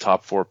shot at the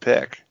top 4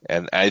 pick.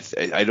 And I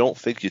don't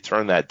think you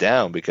turn that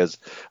down, because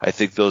I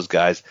think those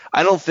guys,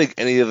 I don't think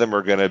any of them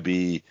are going to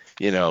be,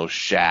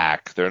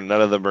 Shaq.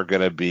 None of them are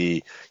going to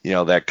be,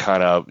 that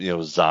kind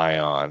of,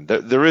 Zion.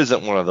 There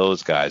isn't one of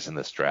those guys in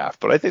this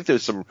draft. But I think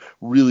there's some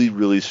really,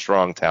 really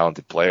strong,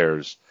 talented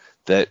players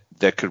that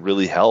could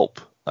really help,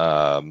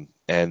 and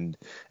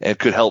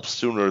could help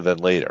sooner than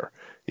later.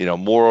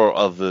 More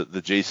of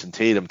the Jason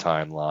Tatum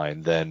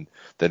timeline than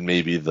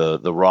maybe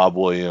the Rob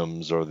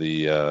Williams or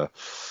the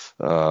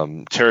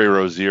Terry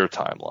Rozier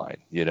timeline,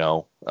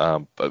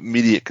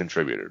 immediate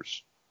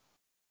contributors.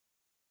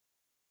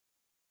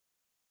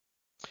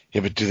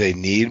 Yeah, but do they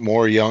need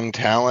more young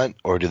talent,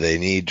 or do they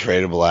need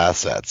tradable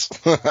assets?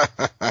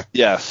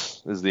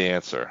 Yes, is the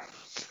answer.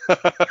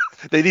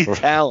 They need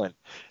talent,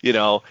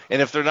 and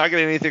if they're not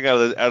getting anything out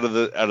of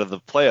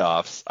the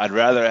playoffs, I'd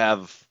rather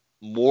have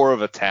more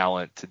of a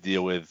talent to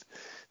deal with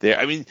there.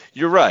 I mean,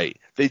 you're right.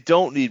 They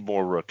don't need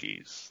more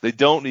rookies. They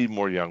don't need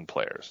more young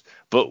players.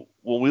 But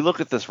when we look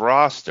at this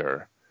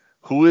roster,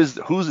 who is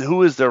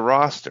their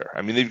roster?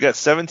 I mean, they've got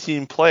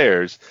 17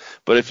 players,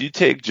 but if you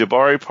take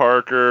Jabari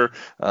Parker,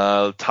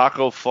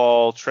 Taco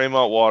Fall,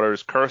 Tremont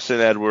Waters, Carson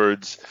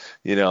Edwards,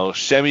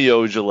 Shemi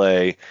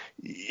Ojale,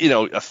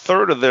 a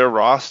third of their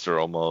roster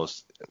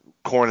almost,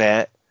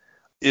 Cornette,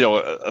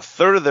 a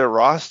third of their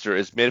roster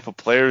is made up of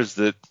players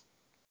that,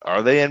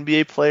 are they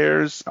NBA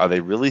players? Are they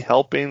really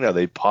helping? Are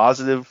they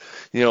positive,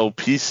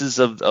 pieces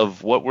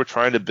of what we're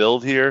trying to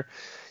build here?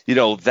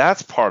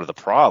 That's part of the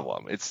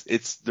problem.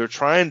 It's they're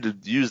trying to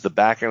use the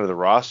back end of the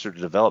roster to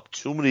develop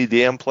too many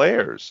damn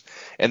players,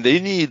 and they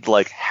need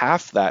like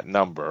half that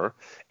number,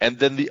 and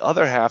then the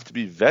other half to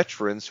be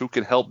veterans who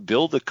can help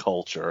build a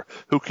culture,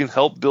 who can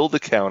help build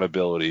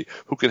accountability,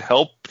 who can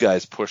help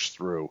guys push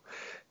through.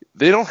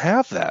 They don't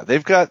have that.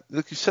 They've got,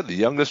 like you said, the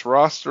youngest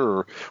roster,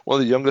 or one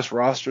of the youngest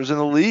rosters in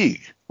the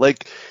league.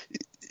 Like,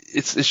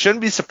 it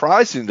shouldn't be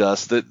surprising to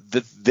us that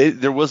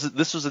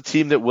this was a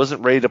team that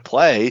wasn't ready to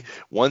play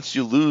once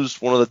you lose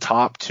one of the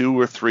top 2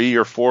 or 3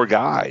 or 4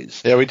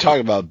 guys. Yeah, we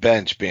talked about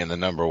bench being the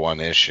number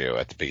one issue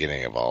at the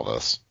beginning of all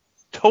this.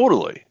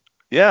 Totally.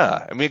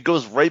 Yeah. I mean, it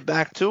goes right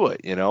back to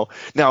it,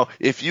 Now,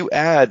 if you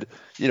add,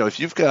 if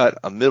you've got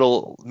a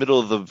middle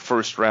of the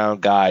first round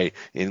guy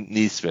in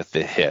Nesmith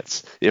that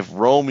hits, if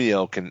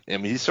Romeo can,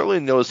 he certainly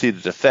knows how to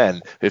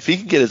defend. If he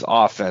can get his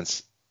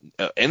offense,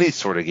 any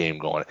sort of game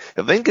going,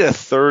 if they can get a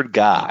third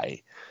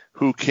guy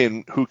who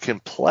can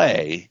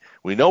play,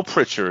 we know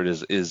Pritchard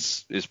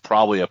is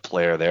probably a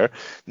player there.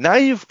 Now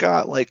you've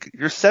got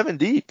you're 7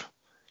 deep,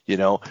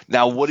 Now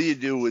what do you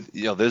do with,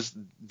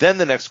 then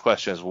the next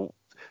question is, well,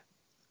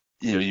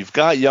 you've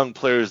got young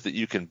players that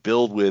you can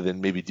build with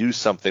and maybe do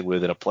something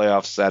with in a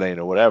playoff setting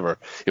or whatever.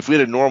 If we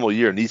had a normal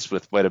year,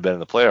 Nesmith might have been in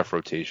the playoff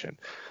rotation.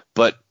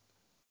 But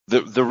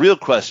the real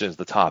question is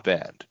the top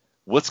end.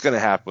 what's going to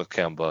happen with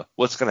Kemba?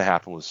 What's going to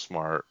happen with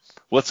Smart?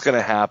 What's going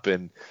to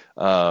happen?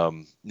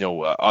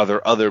 Are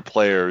there other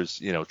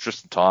players?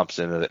 Tristan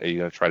Thompson, are you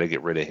going to try to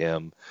get rid of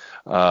him?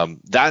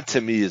 That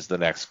to me is the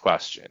next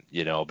question,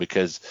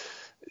 because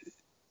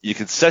you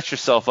can set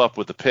yourself up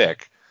with a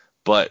pick,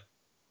 but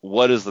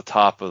what does the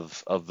top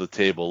of the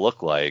table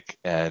look like?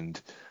 And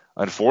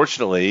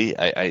unfortunately,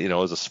 I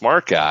as a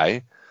Smart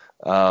guy,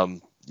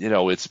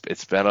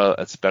 it's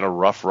been a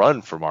rough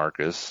run for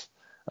Marcus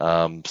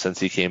since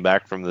he came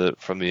back from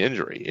the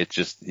injury.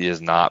 He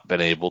has not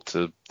been able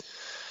to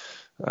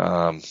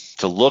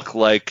look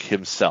like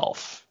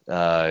himself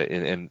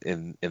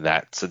in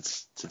that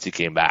since he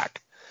came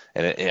back.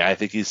 And I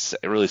think he's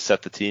really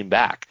set the team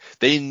back.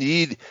 They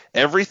need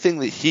everything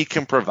that he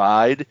can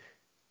provide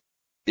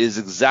is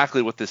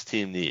exactly what this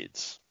team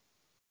needs,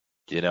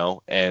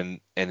 and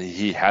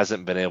he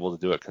hasn't been able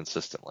to do it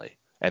consistently.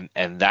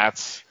 And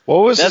that's what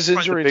was his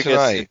injury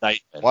tonight?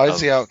 Why is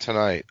he out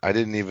tonight? I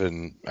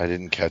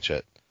didn't catch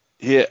it.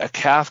 Yeah, a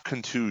calf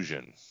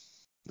contusion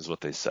is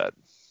what they said.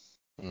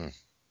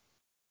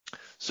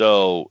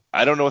 So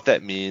I don't know what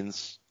that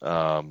means.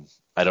 I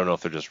don't know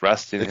if they're just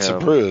resting him. It's a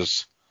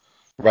bruise.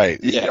 Right.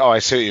 Yeah. Oh, I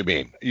see what you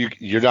mean.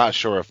 You're not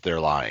sure if they're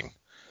lying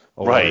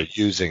or right.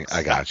 using.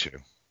 I got you.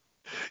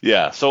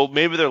 Yeah. So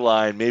maybe they're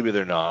lying, maybe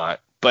they're not.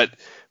 But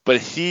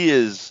he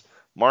is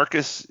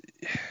Marcus.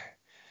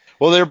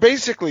 Well, they're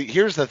basically.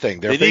 Here's the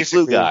thing. They're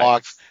basically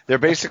locked. They're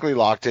basically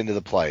locked into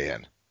the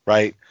play-in,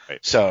 right?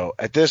 So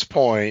at this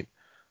point,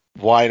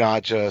 why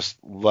not just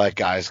let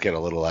guys get a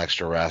little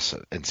extra rest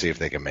and see if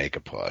they can make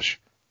a push?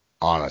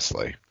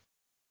 Honestly,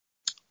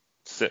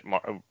 sit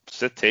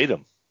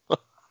Tatum.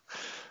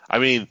 I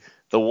mean,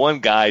 the one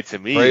guy to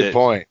me great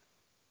point,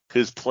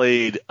 who's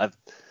played a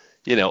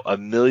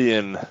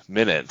million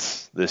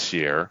minutes this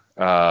year.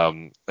 I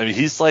mean,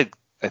 he's like,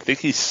 I think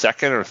he's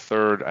second or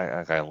third.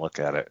 I gotta look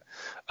at it.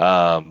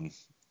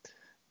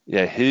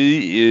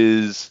 He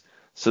is.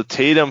 So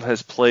Tatum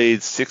has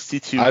played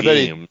 62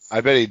 games.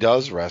 I bet he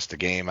does rest a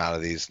game out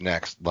of these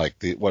next,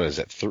 what is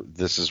it?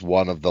 This is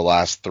one of the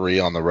last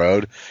 3 on the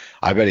road.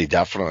 I bet he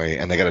definitely,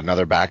 and they got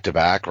another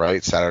back-to-back,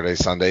 right? Saturday,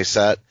 Sunday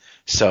set.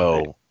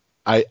 So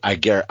right.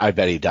 I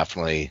bet he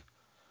definitely,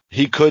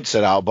 he could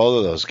sit out both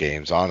of those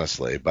games,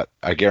 honestly, but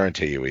I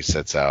guarantee you he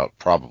sits out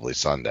probably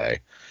Sunday.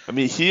 I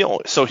mean,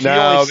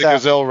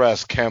 because they'll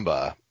rest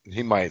Kemba.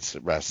 He might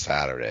rest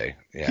Saturday.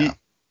 Yeah.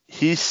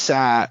 He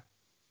sat.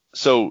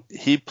 So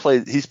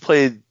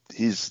Pritchard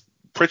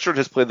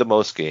has played the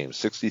most games,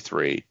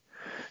 63.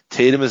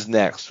 Tatum is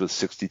next with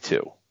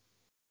 62.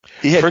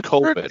 He had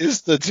Pritchard COVID.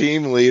 Is the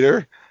team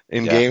leader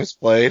in games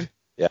played?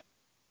 Yeah.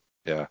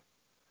 Yeah.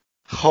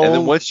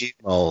 Holy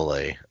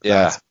moly.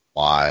 Yeah. That's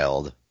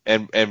wild.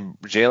 And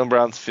Jaylen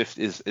Brown's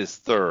is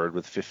third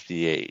with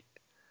 58.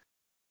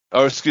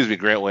 Oh, excuse me,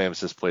 Grant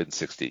Williams has played in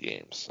 60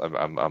 games.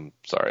 I'm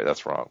sorry,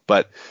 that's wrong.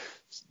 But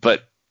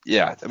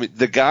yeah, I mean,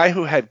 the guy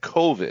who had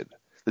COVID,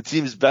 the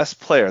team's best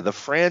player, the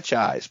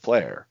franchise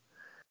player,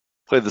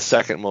 played the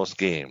second most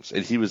games,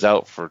 and he was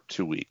out for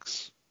 2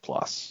 weeks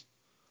plus,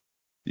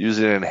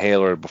 using an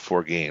inhaler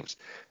before games.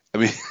 I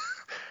mean,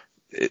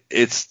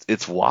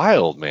 it's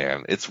wild,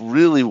 man. It's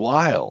really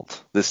wild.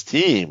 This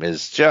team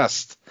is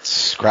just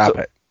scrap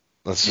it.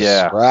 Let's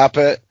just scrap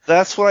it.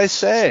 That's what I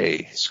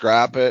say.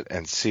 Scrap it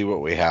and see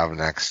what we have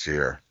next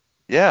year.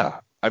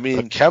 Yeah, I mean,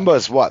 but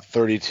Kemba's what,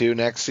 32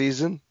 next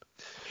season?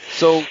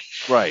 So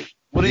right.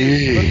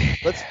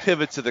 Let's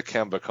pivot to the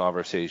Kemba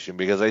conversation,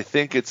 because I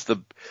think it's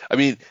the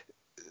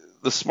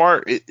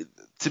Smart.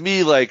 To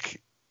me, like,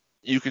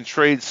 you can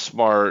trade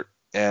Smart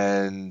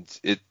and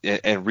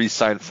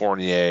re-sign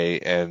Fournier,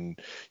 and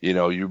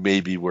you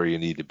may be where you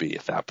need to be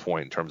at that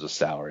point in terms of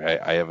salary.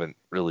 I haven't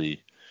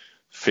really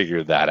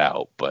figured that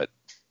out, but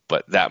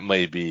that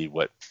may be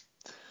what.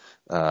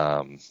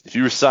 If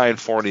you resign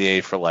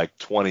Fournier for like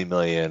 $20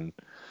 million.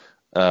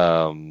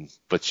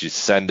 But you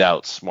send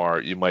out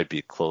Smart, you might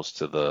be close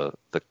to the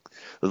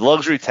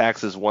luxury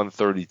tax is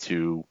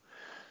 132.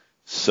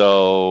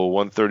 So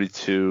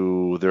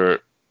 132, they're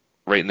at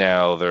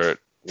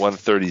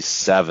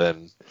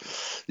 137.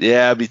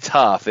 Yeah, it'd be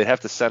tough. They'd have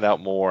to send out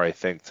more, I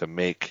think,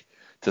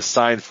 to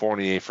sign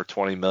Fournier for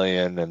 $20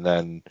 million, and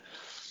then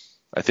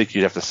I think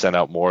you'd have to send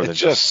out more. It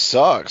just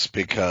sucks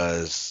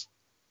because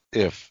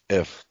if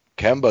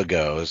Kemba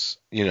goes,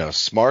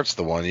 Smart's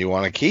the one you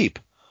want to keep,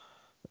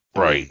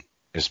 right?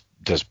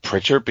 Does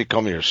Pritchard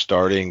become your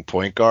starting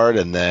point guard,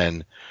 and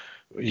then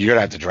you're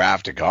gonna have to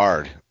draft a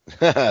guard?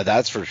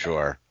 That's for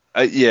sure.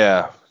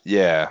 Yeah.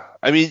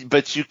 I mean,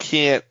 but you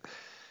can't.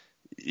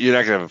 You're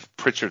not gonna have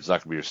Pritchard's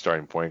not gonna be your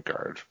starting point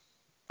guard.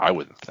 I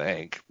wouldn't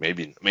think.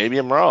 Maybe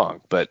I'm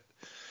wrong, but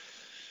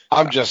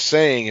I'm just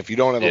saying, if you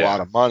don't have a lot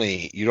of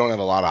money, you don't have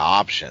a lot of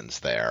options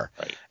there.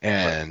 Right.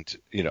 And,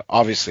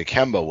 obviously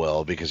Kemba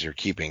will, because you're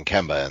keeping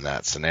Kemba in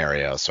that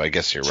scenario. So I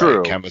guess you're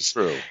right.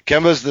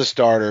 Kemba's the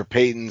starter,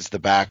 Peyton's the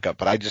backup,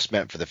 but I just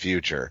meant for the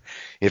future.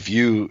 If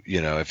you're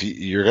going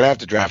to have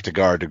to draft a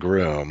guard to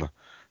groom,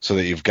 so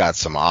that you've got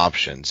some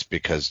options,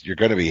 because you're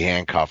going to be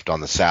handcuffed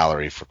on the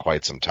salary for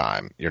quite some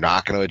time. You're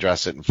not going to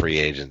address it in free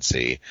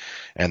agency,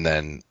 and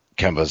then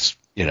Kemba's,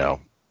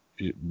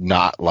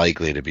 not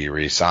likely to be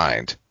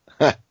re-signed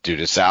due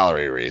to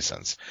salary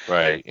reasons.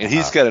 Right. And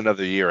he's got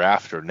another year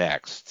after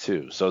next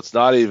too. So it's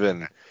not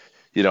even,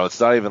 it's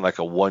not even like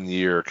a 1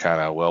 year kind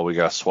of, well, we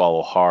got to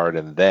swallow hard,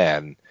 and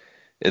then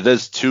it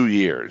is 2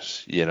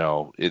 years,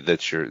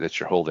 that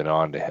you're holding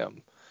on to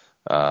him.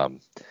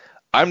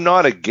 I'm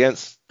not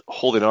against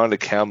holding on to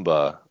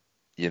Kemba,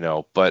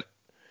 but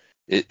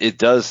it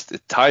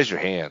ties your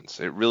hands.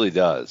 It really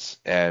does.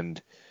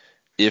 And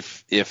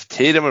if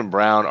Tatum and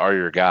Brown are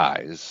your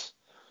guys,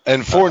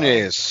 and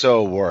Fournier is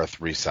so worth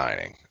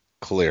re-signing,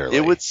 clearly.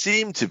 It would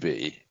seem to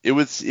be. It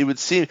would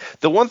seem.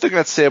 The one thing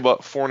I'd say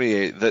about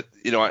Fournier that,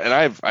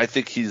 and I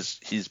think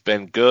he's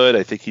been good.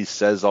 I think he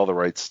says all the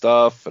right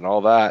stuff and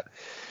all that.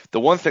 The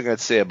one thing I'd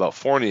say about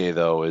Fournier,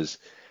 though, is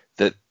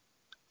that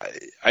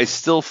I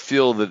still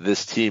feel that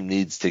this team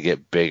needs to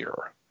get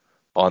bigger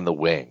on the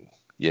wing.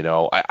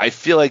 I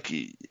feel like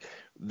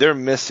they're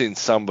missing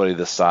somebody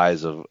the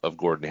size of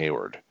Gordon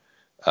Hayward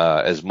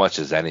as much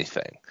as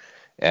anything.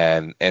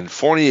 And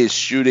Fournier's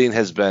shooting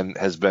has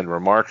been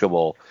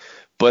remarkable.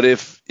 But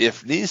if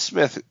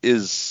Nesmith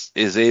is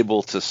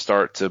able to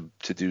start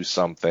to do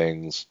some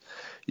things,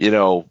 do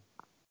you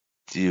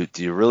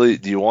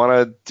want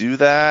to do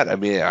that? I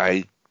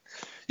mean,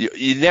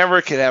 you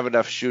never can have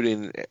enough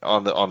shooting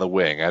on the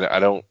wing. I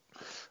don't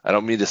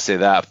mean to say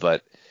that,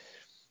 but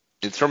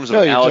in terms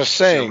of you're just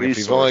saying if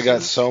you've only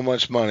got so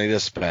much money to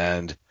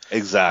spend.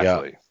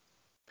 Exactly. Yeah.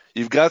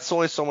 You've got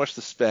only so much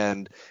to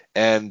spend,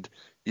 and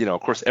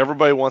of course,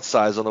 everybody wants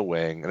size on the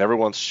wing, and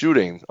everyone's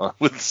shooting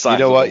with size.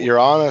 You know what? You're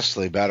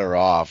honestly better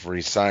off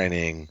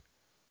re-signing,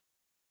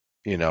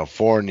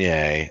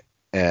 Fournier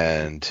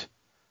and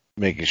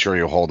making sure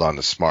you hold on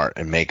to Smart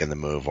and making the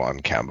move on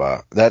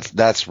Kemba.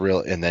 That's real.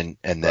 And then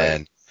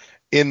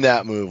in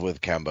that move with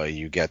Kemba,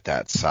 you get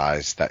that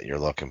size that you're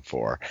looking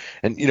for.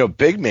 And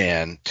big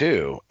man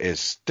too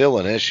is still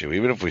an issue.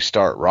 Even if we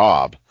start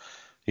Rob,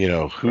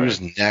 who's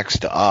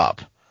next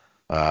up?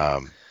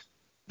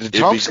 Did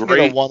Thompson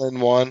get a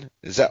 1-and-1?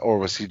 Is that, or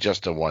was he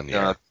just a 1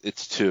 year? No,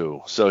 it's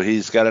 2. So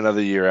he's got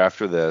another year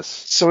after this.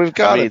 So we've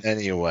got it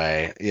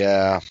anyway.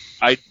 Yeah.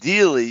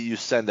 Ideally, you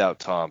send out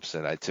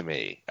Thompson. To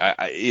me,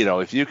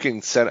 if you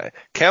can send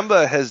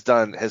Kemba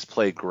has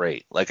played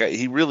great. Like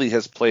he really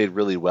has played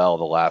really well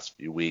the last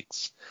few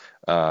weeks.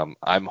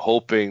 I'm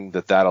hoping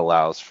that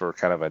allows for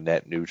kind of a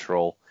net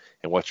neutral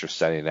in what you're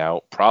sending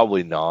out.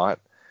 Probably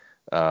not,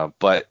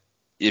 but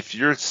if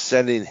you're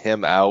sending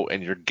him out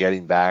and you're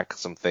getting back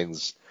some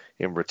things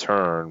in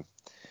return,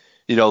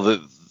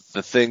 the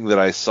thing that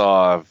I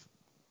saw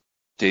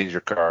Danger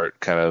Cart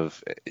kind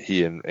of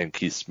he and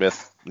Keith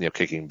Smith,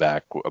 kicking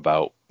back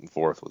about and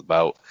forth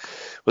about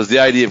was the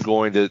idea of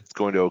going to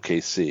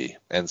OKC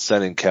and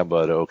sending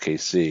Kemba to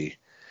OKC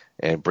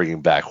and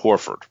bringing back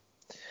Horford,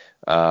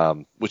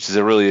 which is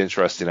a really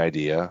interesting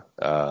idea,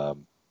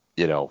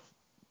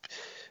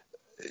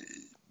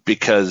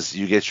 because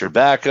you get your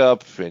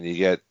backup and you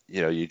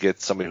get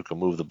somebody who can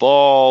move the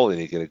ball,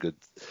 and you get a good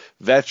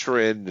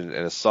veteran and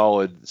a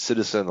solid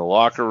citizen in the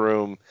locker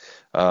room,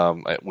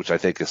 which I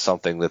think is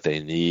something that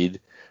they need.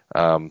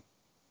 But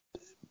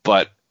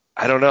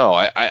I don't know.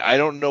 I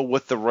don't know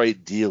what the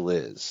right deal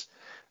is.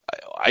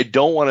 I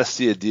don't want to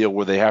see a deal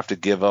where they have to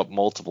give up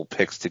multiple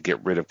picks to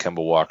get rid of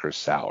Kemba Walker's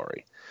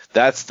salary.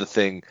 That's the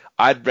thing.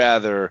 I'd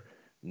rather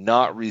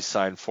not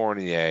re-sign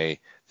Fournier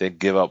than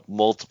give up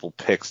multiple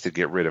picks to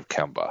get rid of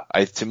Kemba.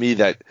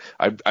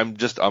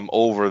 I'm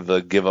over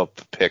the give up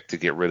the pick to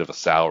get rid of a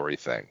salary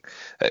thing.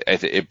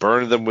 It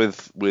burned them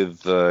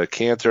with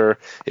Cantor.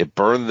 It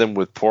burned them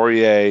with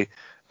Poirier.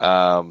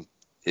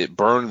 It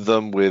burned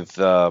them with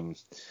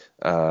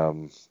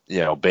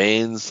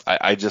Baines.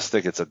 I just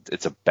think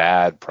it's a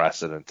bad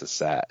precedent to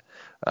set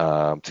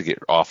to get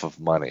off of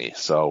money.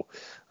 So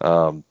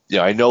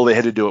I know they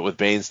had to do it with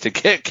Baines to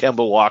get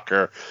Kemba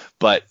Walker,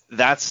 but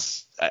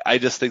I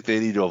just think they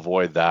need to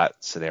avoid that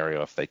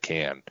scenario if they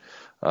can.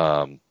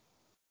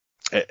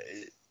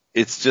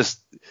 It's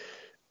just,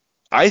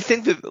 I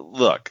think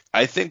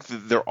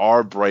that there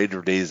are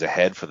brighter days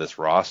ahead for this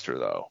roster,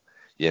 though.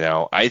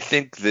 I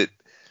think that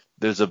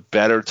there's a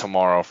better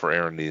tomorrow for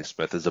Aaron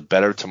Nesmith. There's a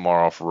better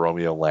tomorrow for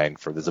Romeo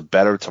Langford. There's a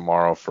better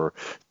tomorrow for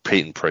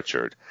Peyton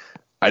Pritchard.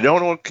 I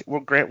don't know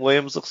what Grant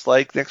Williams looks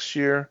like next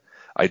year.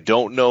 I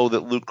don't know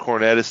that Luke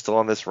Cornett is still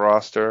on this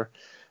roster.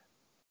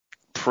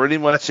 Pretty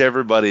much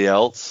everybody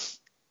else,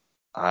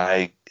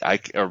 Peyton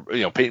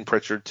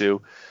Pritchard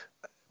too.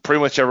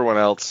 Pretty much everyone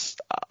else,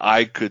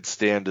 I could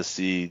stand to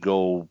see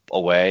go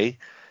away.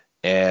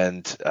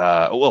 And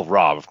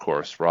Rob, of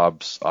course.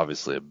 Rob's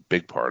obviously a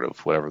big part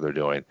of whatever they're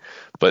doing.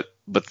 But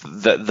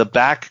the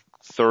back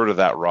third of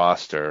that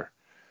roster,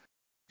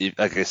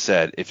 like I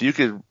said, if you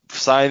could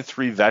sign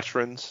 3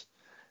 veterans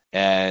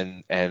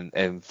and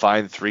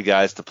find 3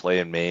 guys to play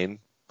in Maine,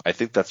 I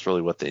think that's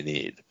really what they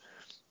need.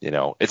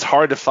 It's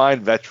hard to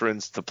find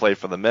veterans to play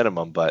for the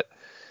minimum, but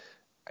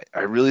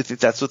I really think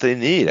that's what they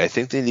need. I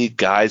think they need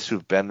guys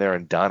who've been there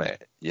and done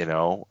it,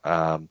 and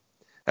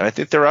I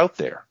think they're out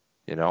there,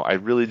 I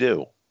really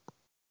do.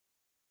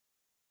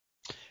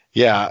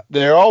 Yeah,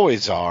 there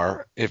always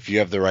are if you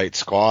have the right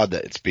squad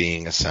that's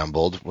being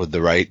assembled with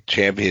the right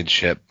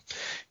championship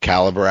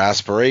caliber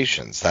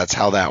aspirations. That's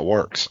how that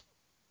works.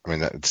 I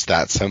mean, it's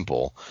that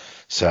simple.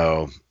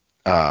 So,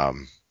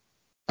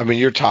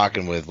 you're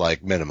talking with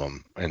like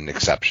minimum and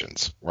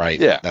exceptions, right?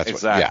 Yeah, that's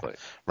exactly.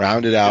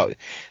 Round it out.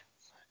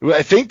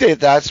 I think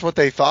that's what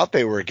they thought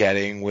they were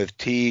getting with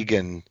Teague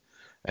and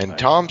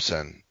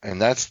Thompson. And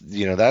that's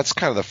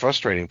kind of the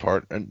frustrating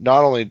part. And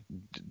not only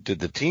did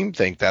the team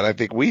think that, I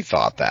think we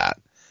thought that.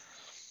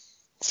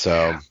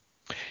 So,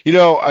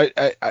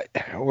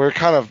 we're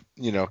kind of,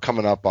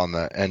 coming up on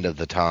the end of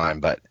the time,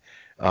 but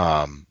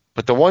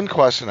the one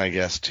question I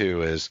guess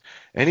too is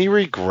any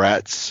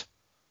regrets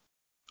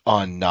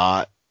on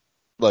not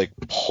like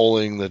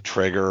pulling the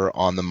trigger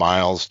on the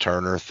Miles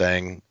Turner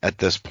thing at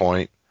this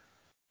point,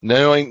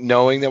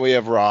 knowing that we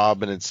have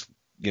Rob and it's,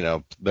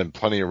 been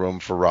plenty of room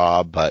for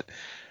Rob, but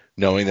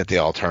knowing that the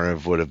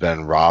alternative would have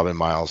been Rob and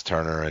Miles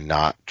Turner and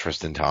not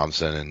Tristan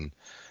Thompson.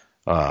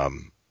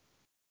 And,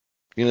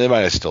 they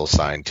might have still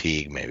signed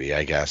Teague, maybe,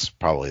 I guess.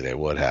 Probably they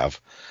would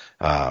have,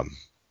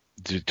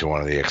 due to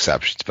one of the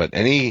exceptions. But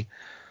any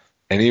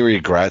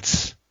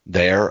regrets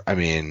there? I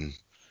mean,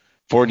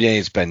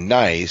 Fournier's been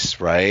nice,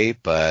 right?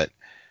 But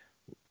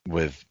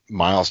with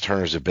Miles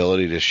Turner's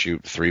ability to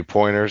shoot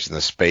 3-pointers and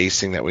the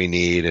spacing that we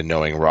need and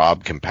knowing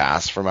Rob can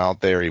pass from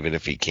out there even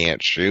if he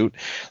can't shoot,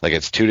 like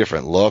it's two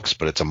different looks,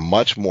 but it's a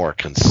much more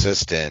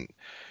consistent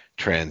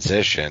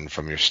transition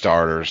from your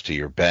starters to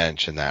your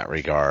bench in that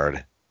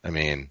regard. I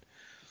mean,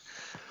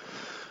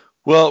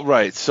 well,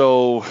 right.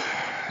 So,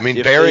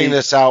 bearing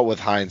this out with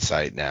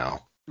hindsight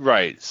now.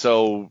 Right.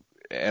 So,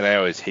 and I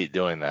always hate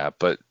doing that,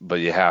 but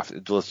you have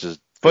to, let's just,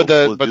 But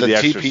the TPE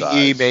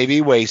exercise. may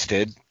be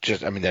wasted.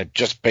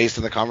 Just based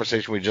on the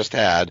conversation we just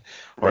had,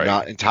 or right.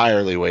 Not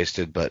entirely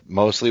wasted, but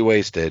mostly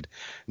wasted,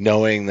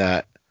 knowing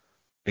that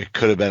it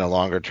could have been a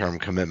longer term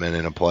commitment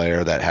in a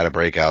player that had a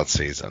breakout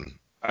season.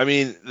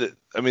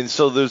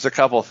 So there's a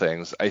couple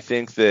things. I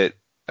think that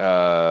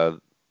 $17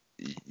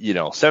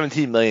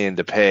 million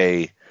to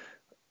pay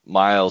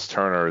Miles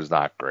Turner is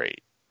not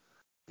great.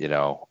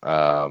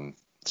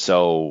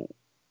 So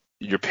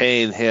you're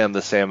paying him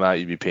the same amount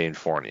you'd be paying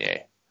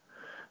Fournier.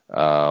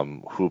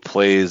 Who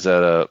plays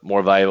at a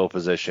more valuable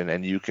position,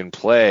 and you can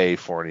play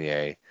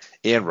Fournier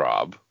and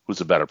Rob, who's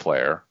a better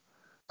player.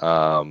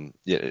 And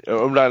you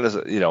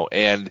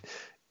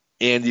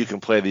can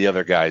play the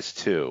other guys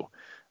too.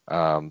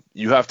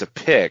 You have to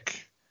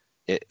pick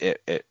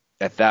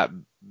at that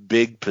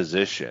big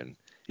position.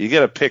 You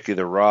got to pick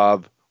either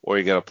Rob or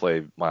you got to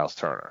play Miles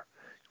Turner,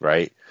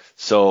 right?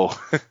 So,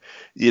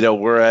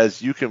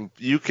 whereas you can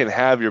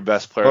have your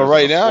best player. Well,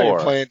 right now you're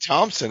playing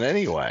Thompson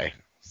anyway.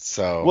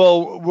 So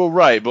well,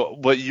 right,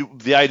 but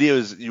the idea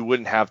is you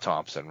wouldn't have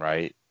Thompson,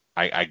 right?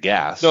 I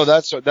guess. No,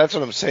 that's what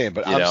I'm saying.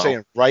 But I'm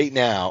saying right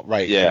now,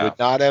 right? Yeah. You would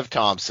not have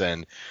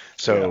Thompson.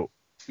 So,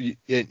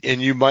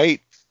 and you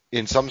might,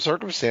 in some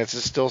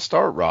circumstances, still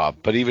start Rob.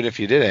 But even if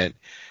you didn't,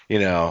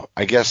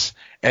 I guess,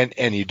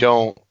 and you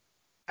don't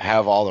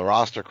have all the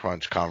roster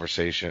crunch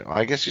conversation.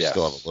 I guess you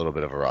still have a little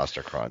bit of a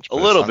roster crunch. A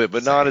little bit,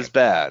 but not as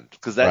bad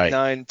because that right.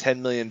 $9-10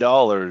 million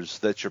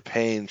that you're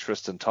paying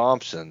Tristan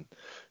Thompson,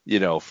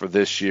 for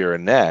this year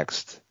and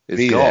next is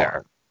Be gone.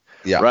 there.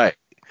 Yeah. Right.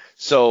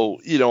 So,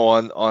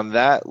 on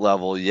that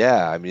level,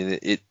 yeah,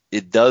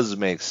 it does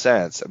make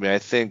sense. I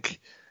think,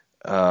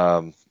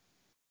 I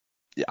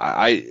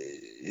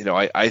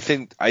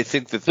think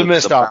that it's a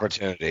missed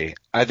opportunity.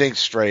 I think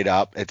straight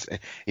up, it's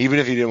even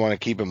if you didn't want to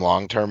keep him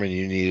long term and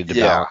you needed to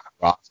balance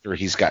the roster,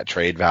 he's got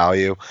trade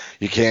value.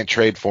 You can't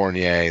trade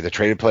Fournier. The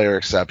traded player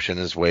exception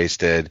is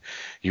wasted.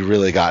 You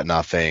really got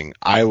nothing.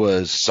 I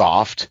was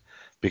soft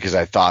because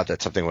I thought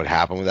that something would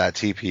happen with that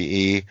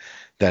TPE.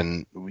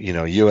 Then,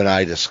 you and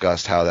I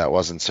discussed how that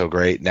wasn't so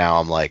great. Now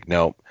I'm like,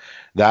 nope.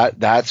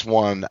 That's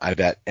one I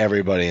bet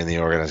everybody in the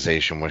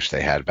organization wish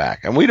they had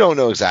back. And we don't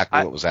know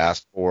exactly what was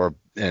asked for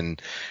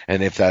and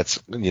if that's,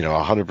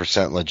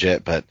 100%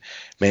 legit, but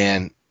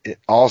man,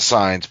 all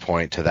signs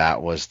point to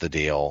that was the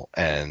deal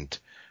and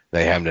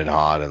they hemmed and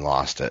hawed and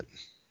lost it.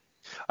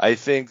 I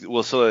think,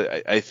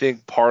 I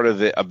think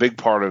a big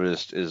part of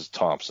it is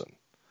Thompson.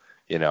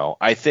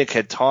 I think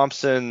had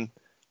Thompson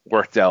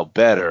worked out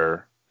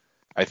better,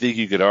 I think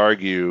you could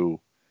argue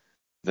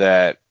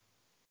that,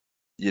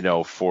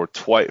 for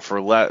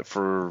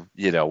whatever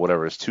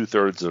is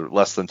 2/3 or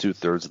less than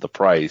 2/3 of the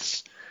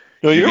price.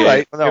 No, you're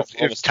right.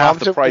 If half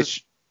the price.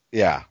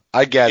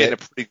 I get it. A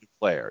pretty good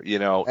player,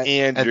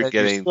 and you're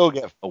getting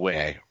a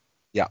win.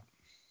 Yeah.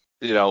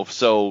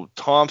 So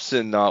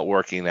Thompson not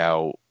working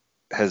out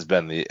has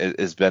been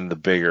the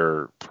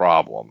bigger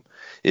problem.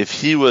 If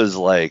he was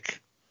like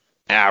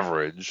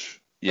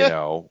average,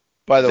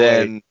 by the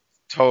way,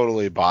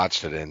 totally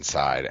botched it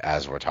inside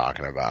as we're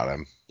talking about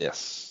him.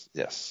 Yes.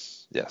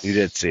 You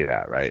did see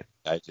that, right?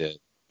 I did.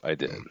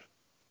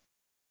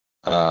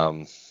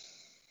 Yeah.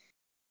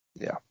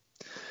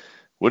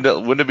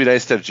 Wouldn't it be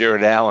nice to have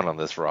Jared Allen on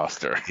this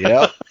roster?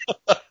 Yep.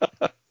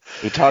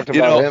 We talked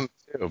about him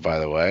too, by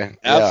the way.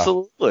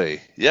 Absolutely.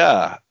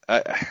 Yeah.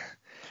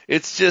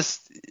 It's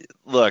just,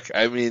 look,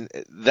 I mean,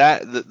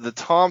 that the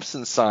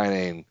Thompson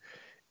signing,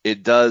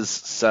 it does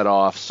set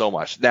off so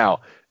much.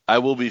 Now,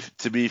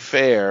 to be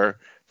fair,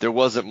 there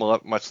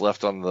wasn't much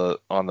left on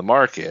the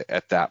market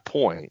at that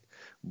point.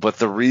 But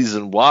the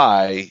reason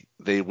why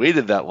they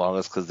waited that long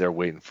is because they're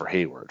waiting for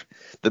Hayward.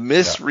 The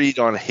misread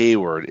on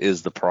Hayward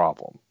is the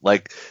problem.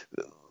 Like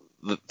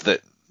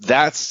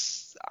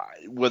that's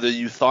whether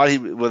they thought he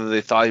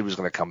was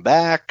going to come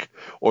back,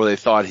 or they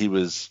thought he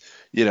was,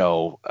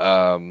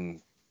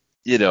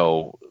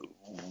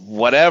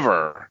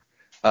 whatever,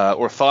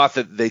 or thought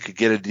that they could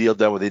get a deal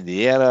done with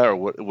Indiana or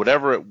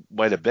whatever it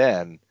might have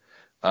been.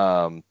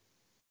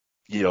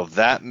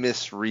 That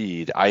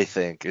misread, I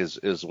think,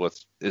 is what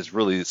is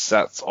really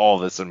sets all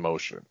this in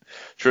motion.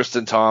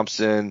 Tristan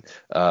Thompson,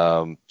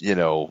 a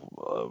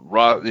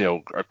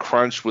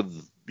crunch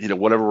with,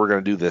 whatever we're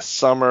going to do this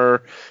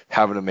summer,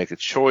 having to make a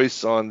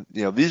choice on,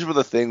 these were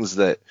the things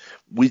that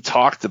we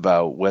talked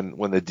about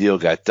when the deal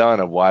got done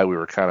and why we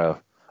were kind of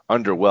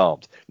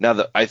underwhelmed.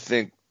 Now, I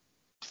think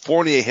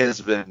Fournier has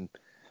been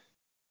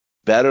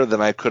better than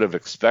I could have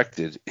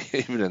expected,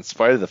 even in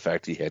spite of the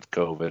fact he had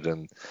COVID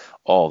and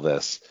all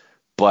this.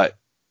 But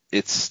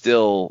it's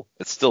still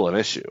an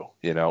issue,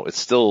 It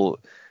still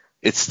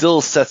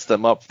sets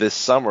them up this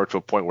summer to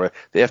a point where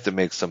they have to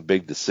make some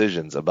big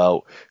decisions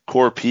about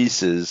core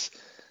pieces,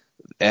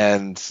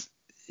 and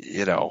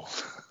it's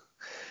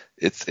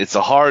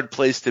a hard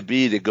place to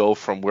be, to go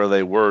from where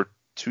they were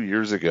 2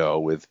 years ago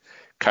with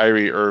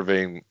Kyrie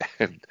Irving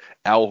and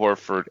Al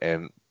Horford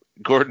and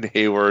Gordon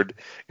Hayward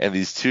and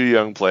these two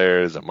young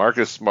players and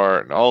Marcus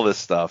Smart and all this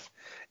stuff,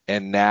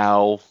 and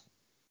now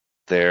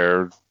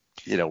they're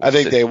I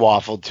think they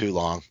waffled too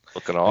long.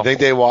 Looking awful. I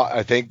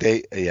think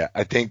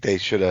they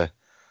should have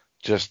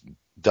just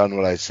done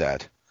what I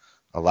said.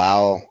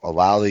 Allow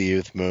the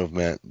youth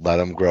movement, let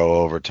them grow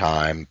over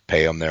time,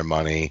 pay them their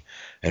money,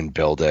 and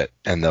build it.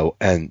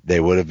 And they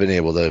would have been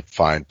able to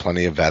find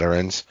plenty of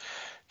veterans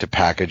to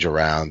package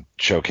around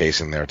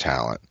showcasing their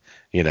talent.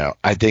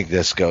 I think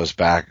this goes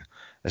back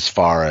as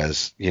far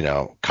as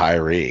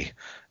Kyrie.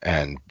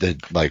 And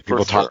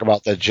people talk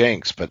about the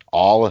jinx, but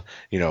all,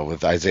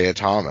 with Isaiah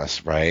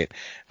Thomas, right?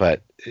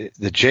 But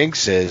the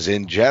jinx is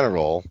in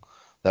general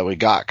that we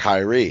got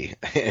Kyrie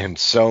in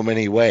so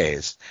many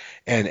ways,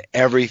 and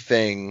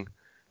everything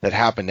that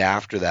happened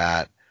after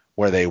that,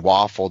 where they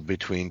waffled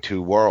between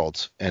two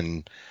worlds.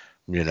 And,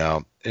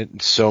 in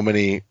so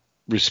many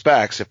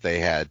respects, if they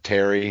had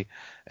Terry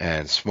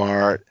and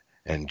Smart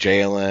and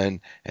Jalen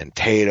and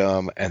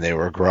Tatum, and they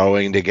were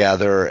growing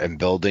together and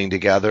building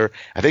together,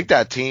 I think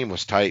that team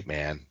was tight,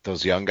 man.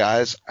 Those young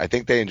guys, I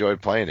think they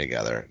enjoyed playing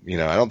together. I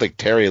don't think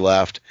Terry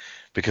left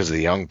because of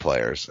the young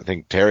players. I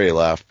think Terry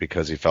left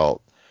because he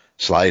felt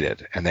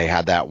slighted. And they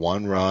had that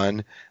one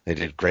run. They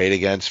did great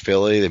against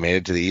Philly. They made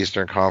it to the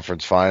Eastern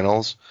Conference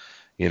Finals,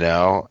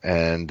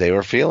 and they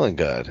were feeling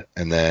good.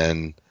 And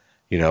then,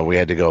 we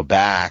had to go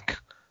back.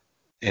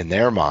 In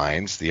their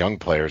minds, the young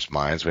players'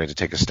 minds, we had to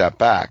take a step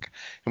back.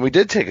 And we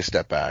did take a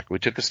step back. We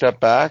took a step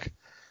back,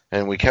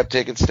 and we kept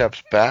taking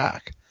steps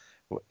back,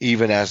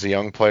 even as the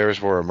young players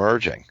were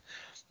emerging.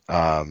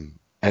 And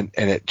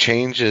it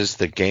changes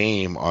the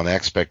game on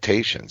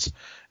expectations.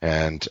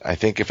 And I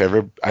think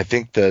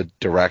the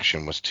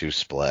direction was too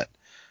split.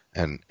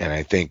 And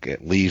I think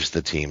it leaves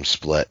the team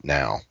split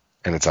now.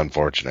 And it's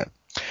unfortunate.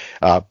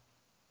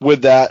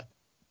 With that,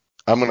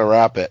 I'm going to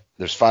wrap it.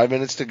 There's 5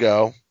 minutes to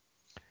go.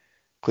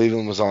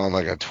 Cleveland was on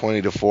like a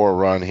 20-4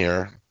 run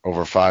here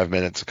over 5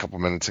 minutes, a couple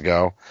minutes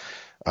ago.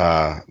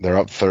 They're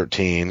up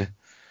 13.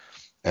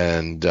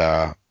 And,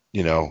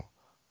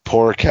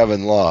 poor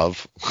Kevin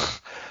Love,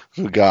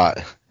 who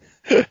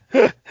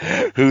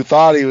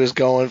thought he was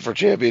going for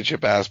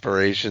championship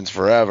aspirations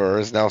forever,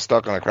 is now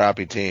stuck on a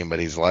crappy team, but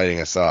he's lighting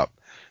us up.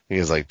 He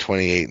is like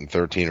 28 and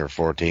 13 or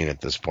 14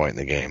 at this point in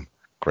the game.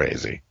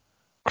 Crazy.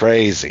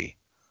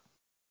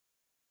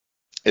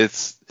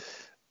 It's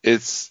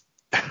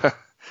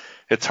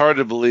it's hard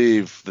to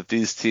believe that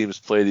these teams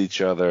played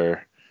each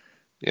other,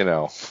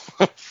 4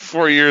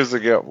 years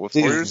ago.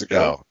 4 years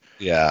ago.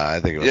 Yeah, I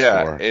think it was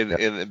 4.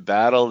 And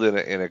battled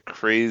in a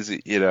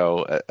crazy,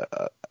 a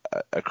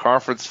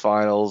conference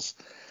finals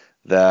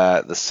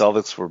that the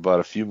Celtics were about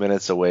a few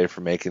minutes away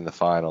from making the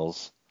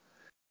finals,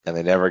 and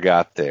they never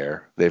got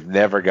there. They've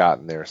never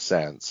gotten there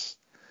since.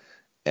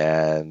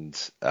 And,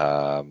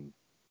 the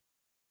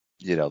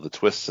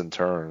twists and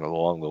turns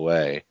along the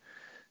way,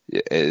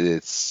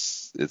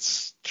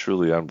 it's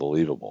truly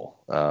unbelievable.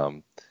 A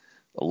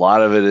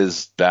lot of it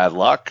is bad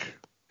luck,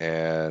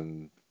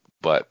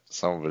 but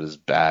some of it is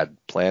bad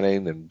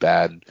planning and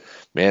bad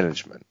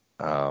management.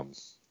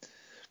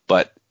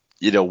 But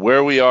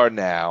where we are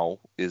now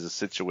is a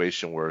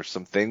situation where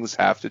some things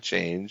have to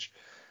change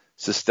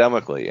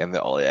systemically, and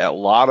a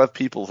lot of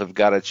people have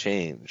got to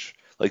change.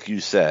 Like you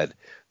said,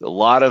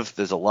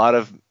 there's a lot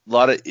of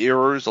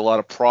errors, a lot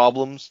of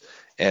problems,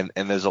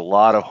 and there's a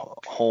lot of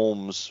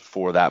homes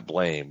for that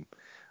blame.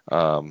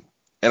 And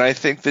I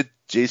think that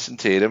Jason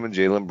Tatum and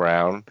Jaylen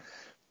Brown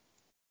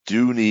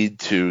do need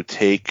to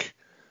take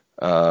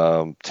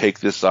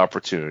this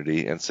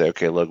opportunity and say,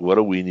 okay, look, what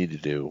do we need to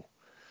do?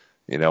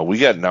 We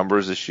got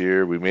numbers this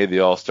year. We made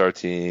the All-Star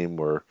team.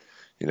 We're,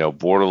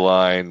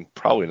 borderline,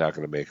 probably not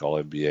going to make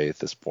All-NBA at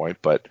this point,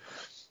 but,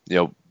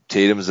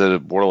 Tatum's at a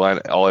borderline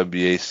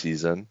All-NBA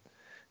season,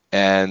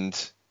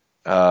 and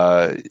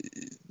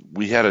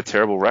we had a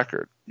terrible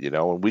record,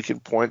 and we can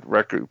point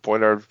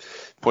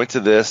to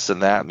this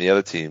and that and the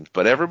other teams,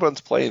 but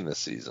everyone's playing this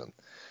season.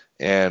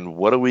 And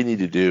what do we need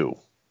to do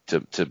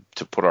to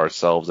put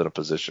ourselves in a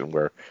position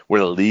where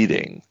we're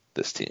leading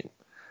this team?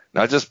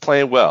 Not just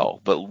playing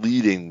well, but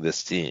leading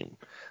this team,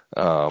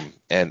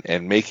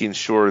 and making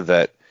sure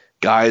that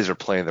guys are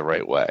playing the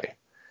right way.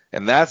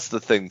 And that's the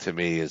thing to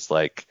me is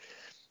like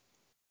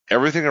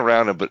everything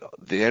around it. But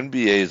the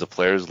NBA is a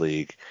players'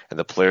 league, and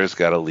the players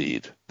got to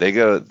lead. They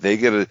got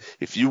to.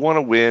 If you want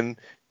to win,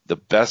 the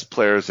best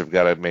players have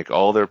got to make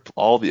all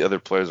the other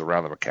players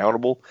around them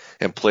accountable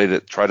and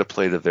try to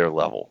play to their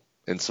level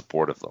in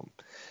support of them.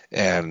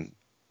 And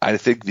I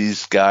think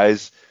these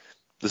guys,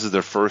 this is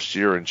their first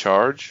year in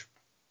charge.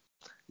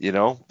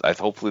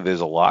 Hopefully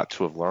there's a lot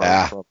to have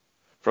learned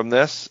from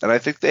this, and I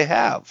think they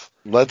have.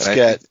 I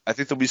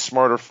think they'll be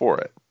smarter for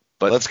it.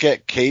 But let's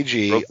get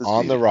KG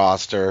on the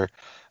roster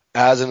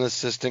as an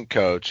assistant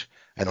coach,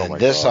 and then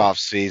this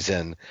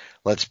offseason,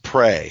 let's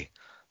pray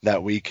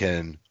that we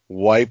can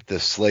wipe the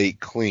slate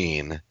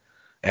clean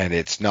and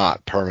it's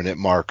not permanent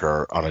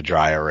marker on a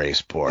dry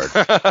erase board.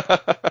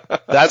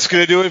 That's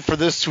going to do it for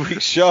this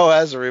week's show.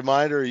 As a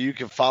reminder, you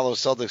can follow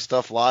Celtic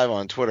Stuff Live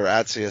on Twitter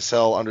at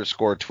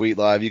CSL_tweet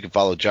live. You can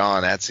follow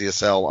John at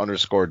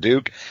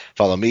CSL_Duke.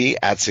 Follow me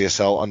at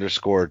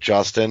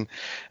CSL_Justin.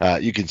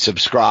 You can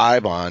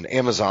subscribe on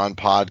Amazon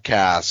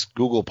Podcasts,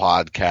 Google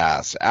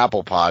Podcasts,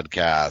 Apple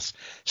Podcasts,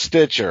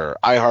 Stitcher,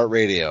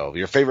 iHeartRadio,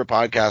 your favorite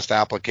podcast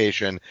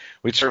application.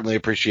 We'd certainly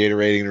appreciate a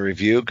rating and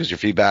review because your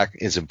feedback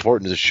is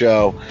important to the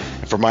show.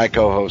 And for my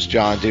co-host,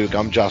 John Duke,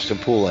 I'm Justin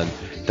Poulin.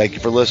 Thank you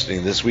for listening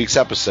to this week's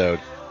episode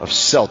of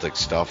Celtic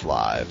Stuff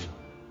Live.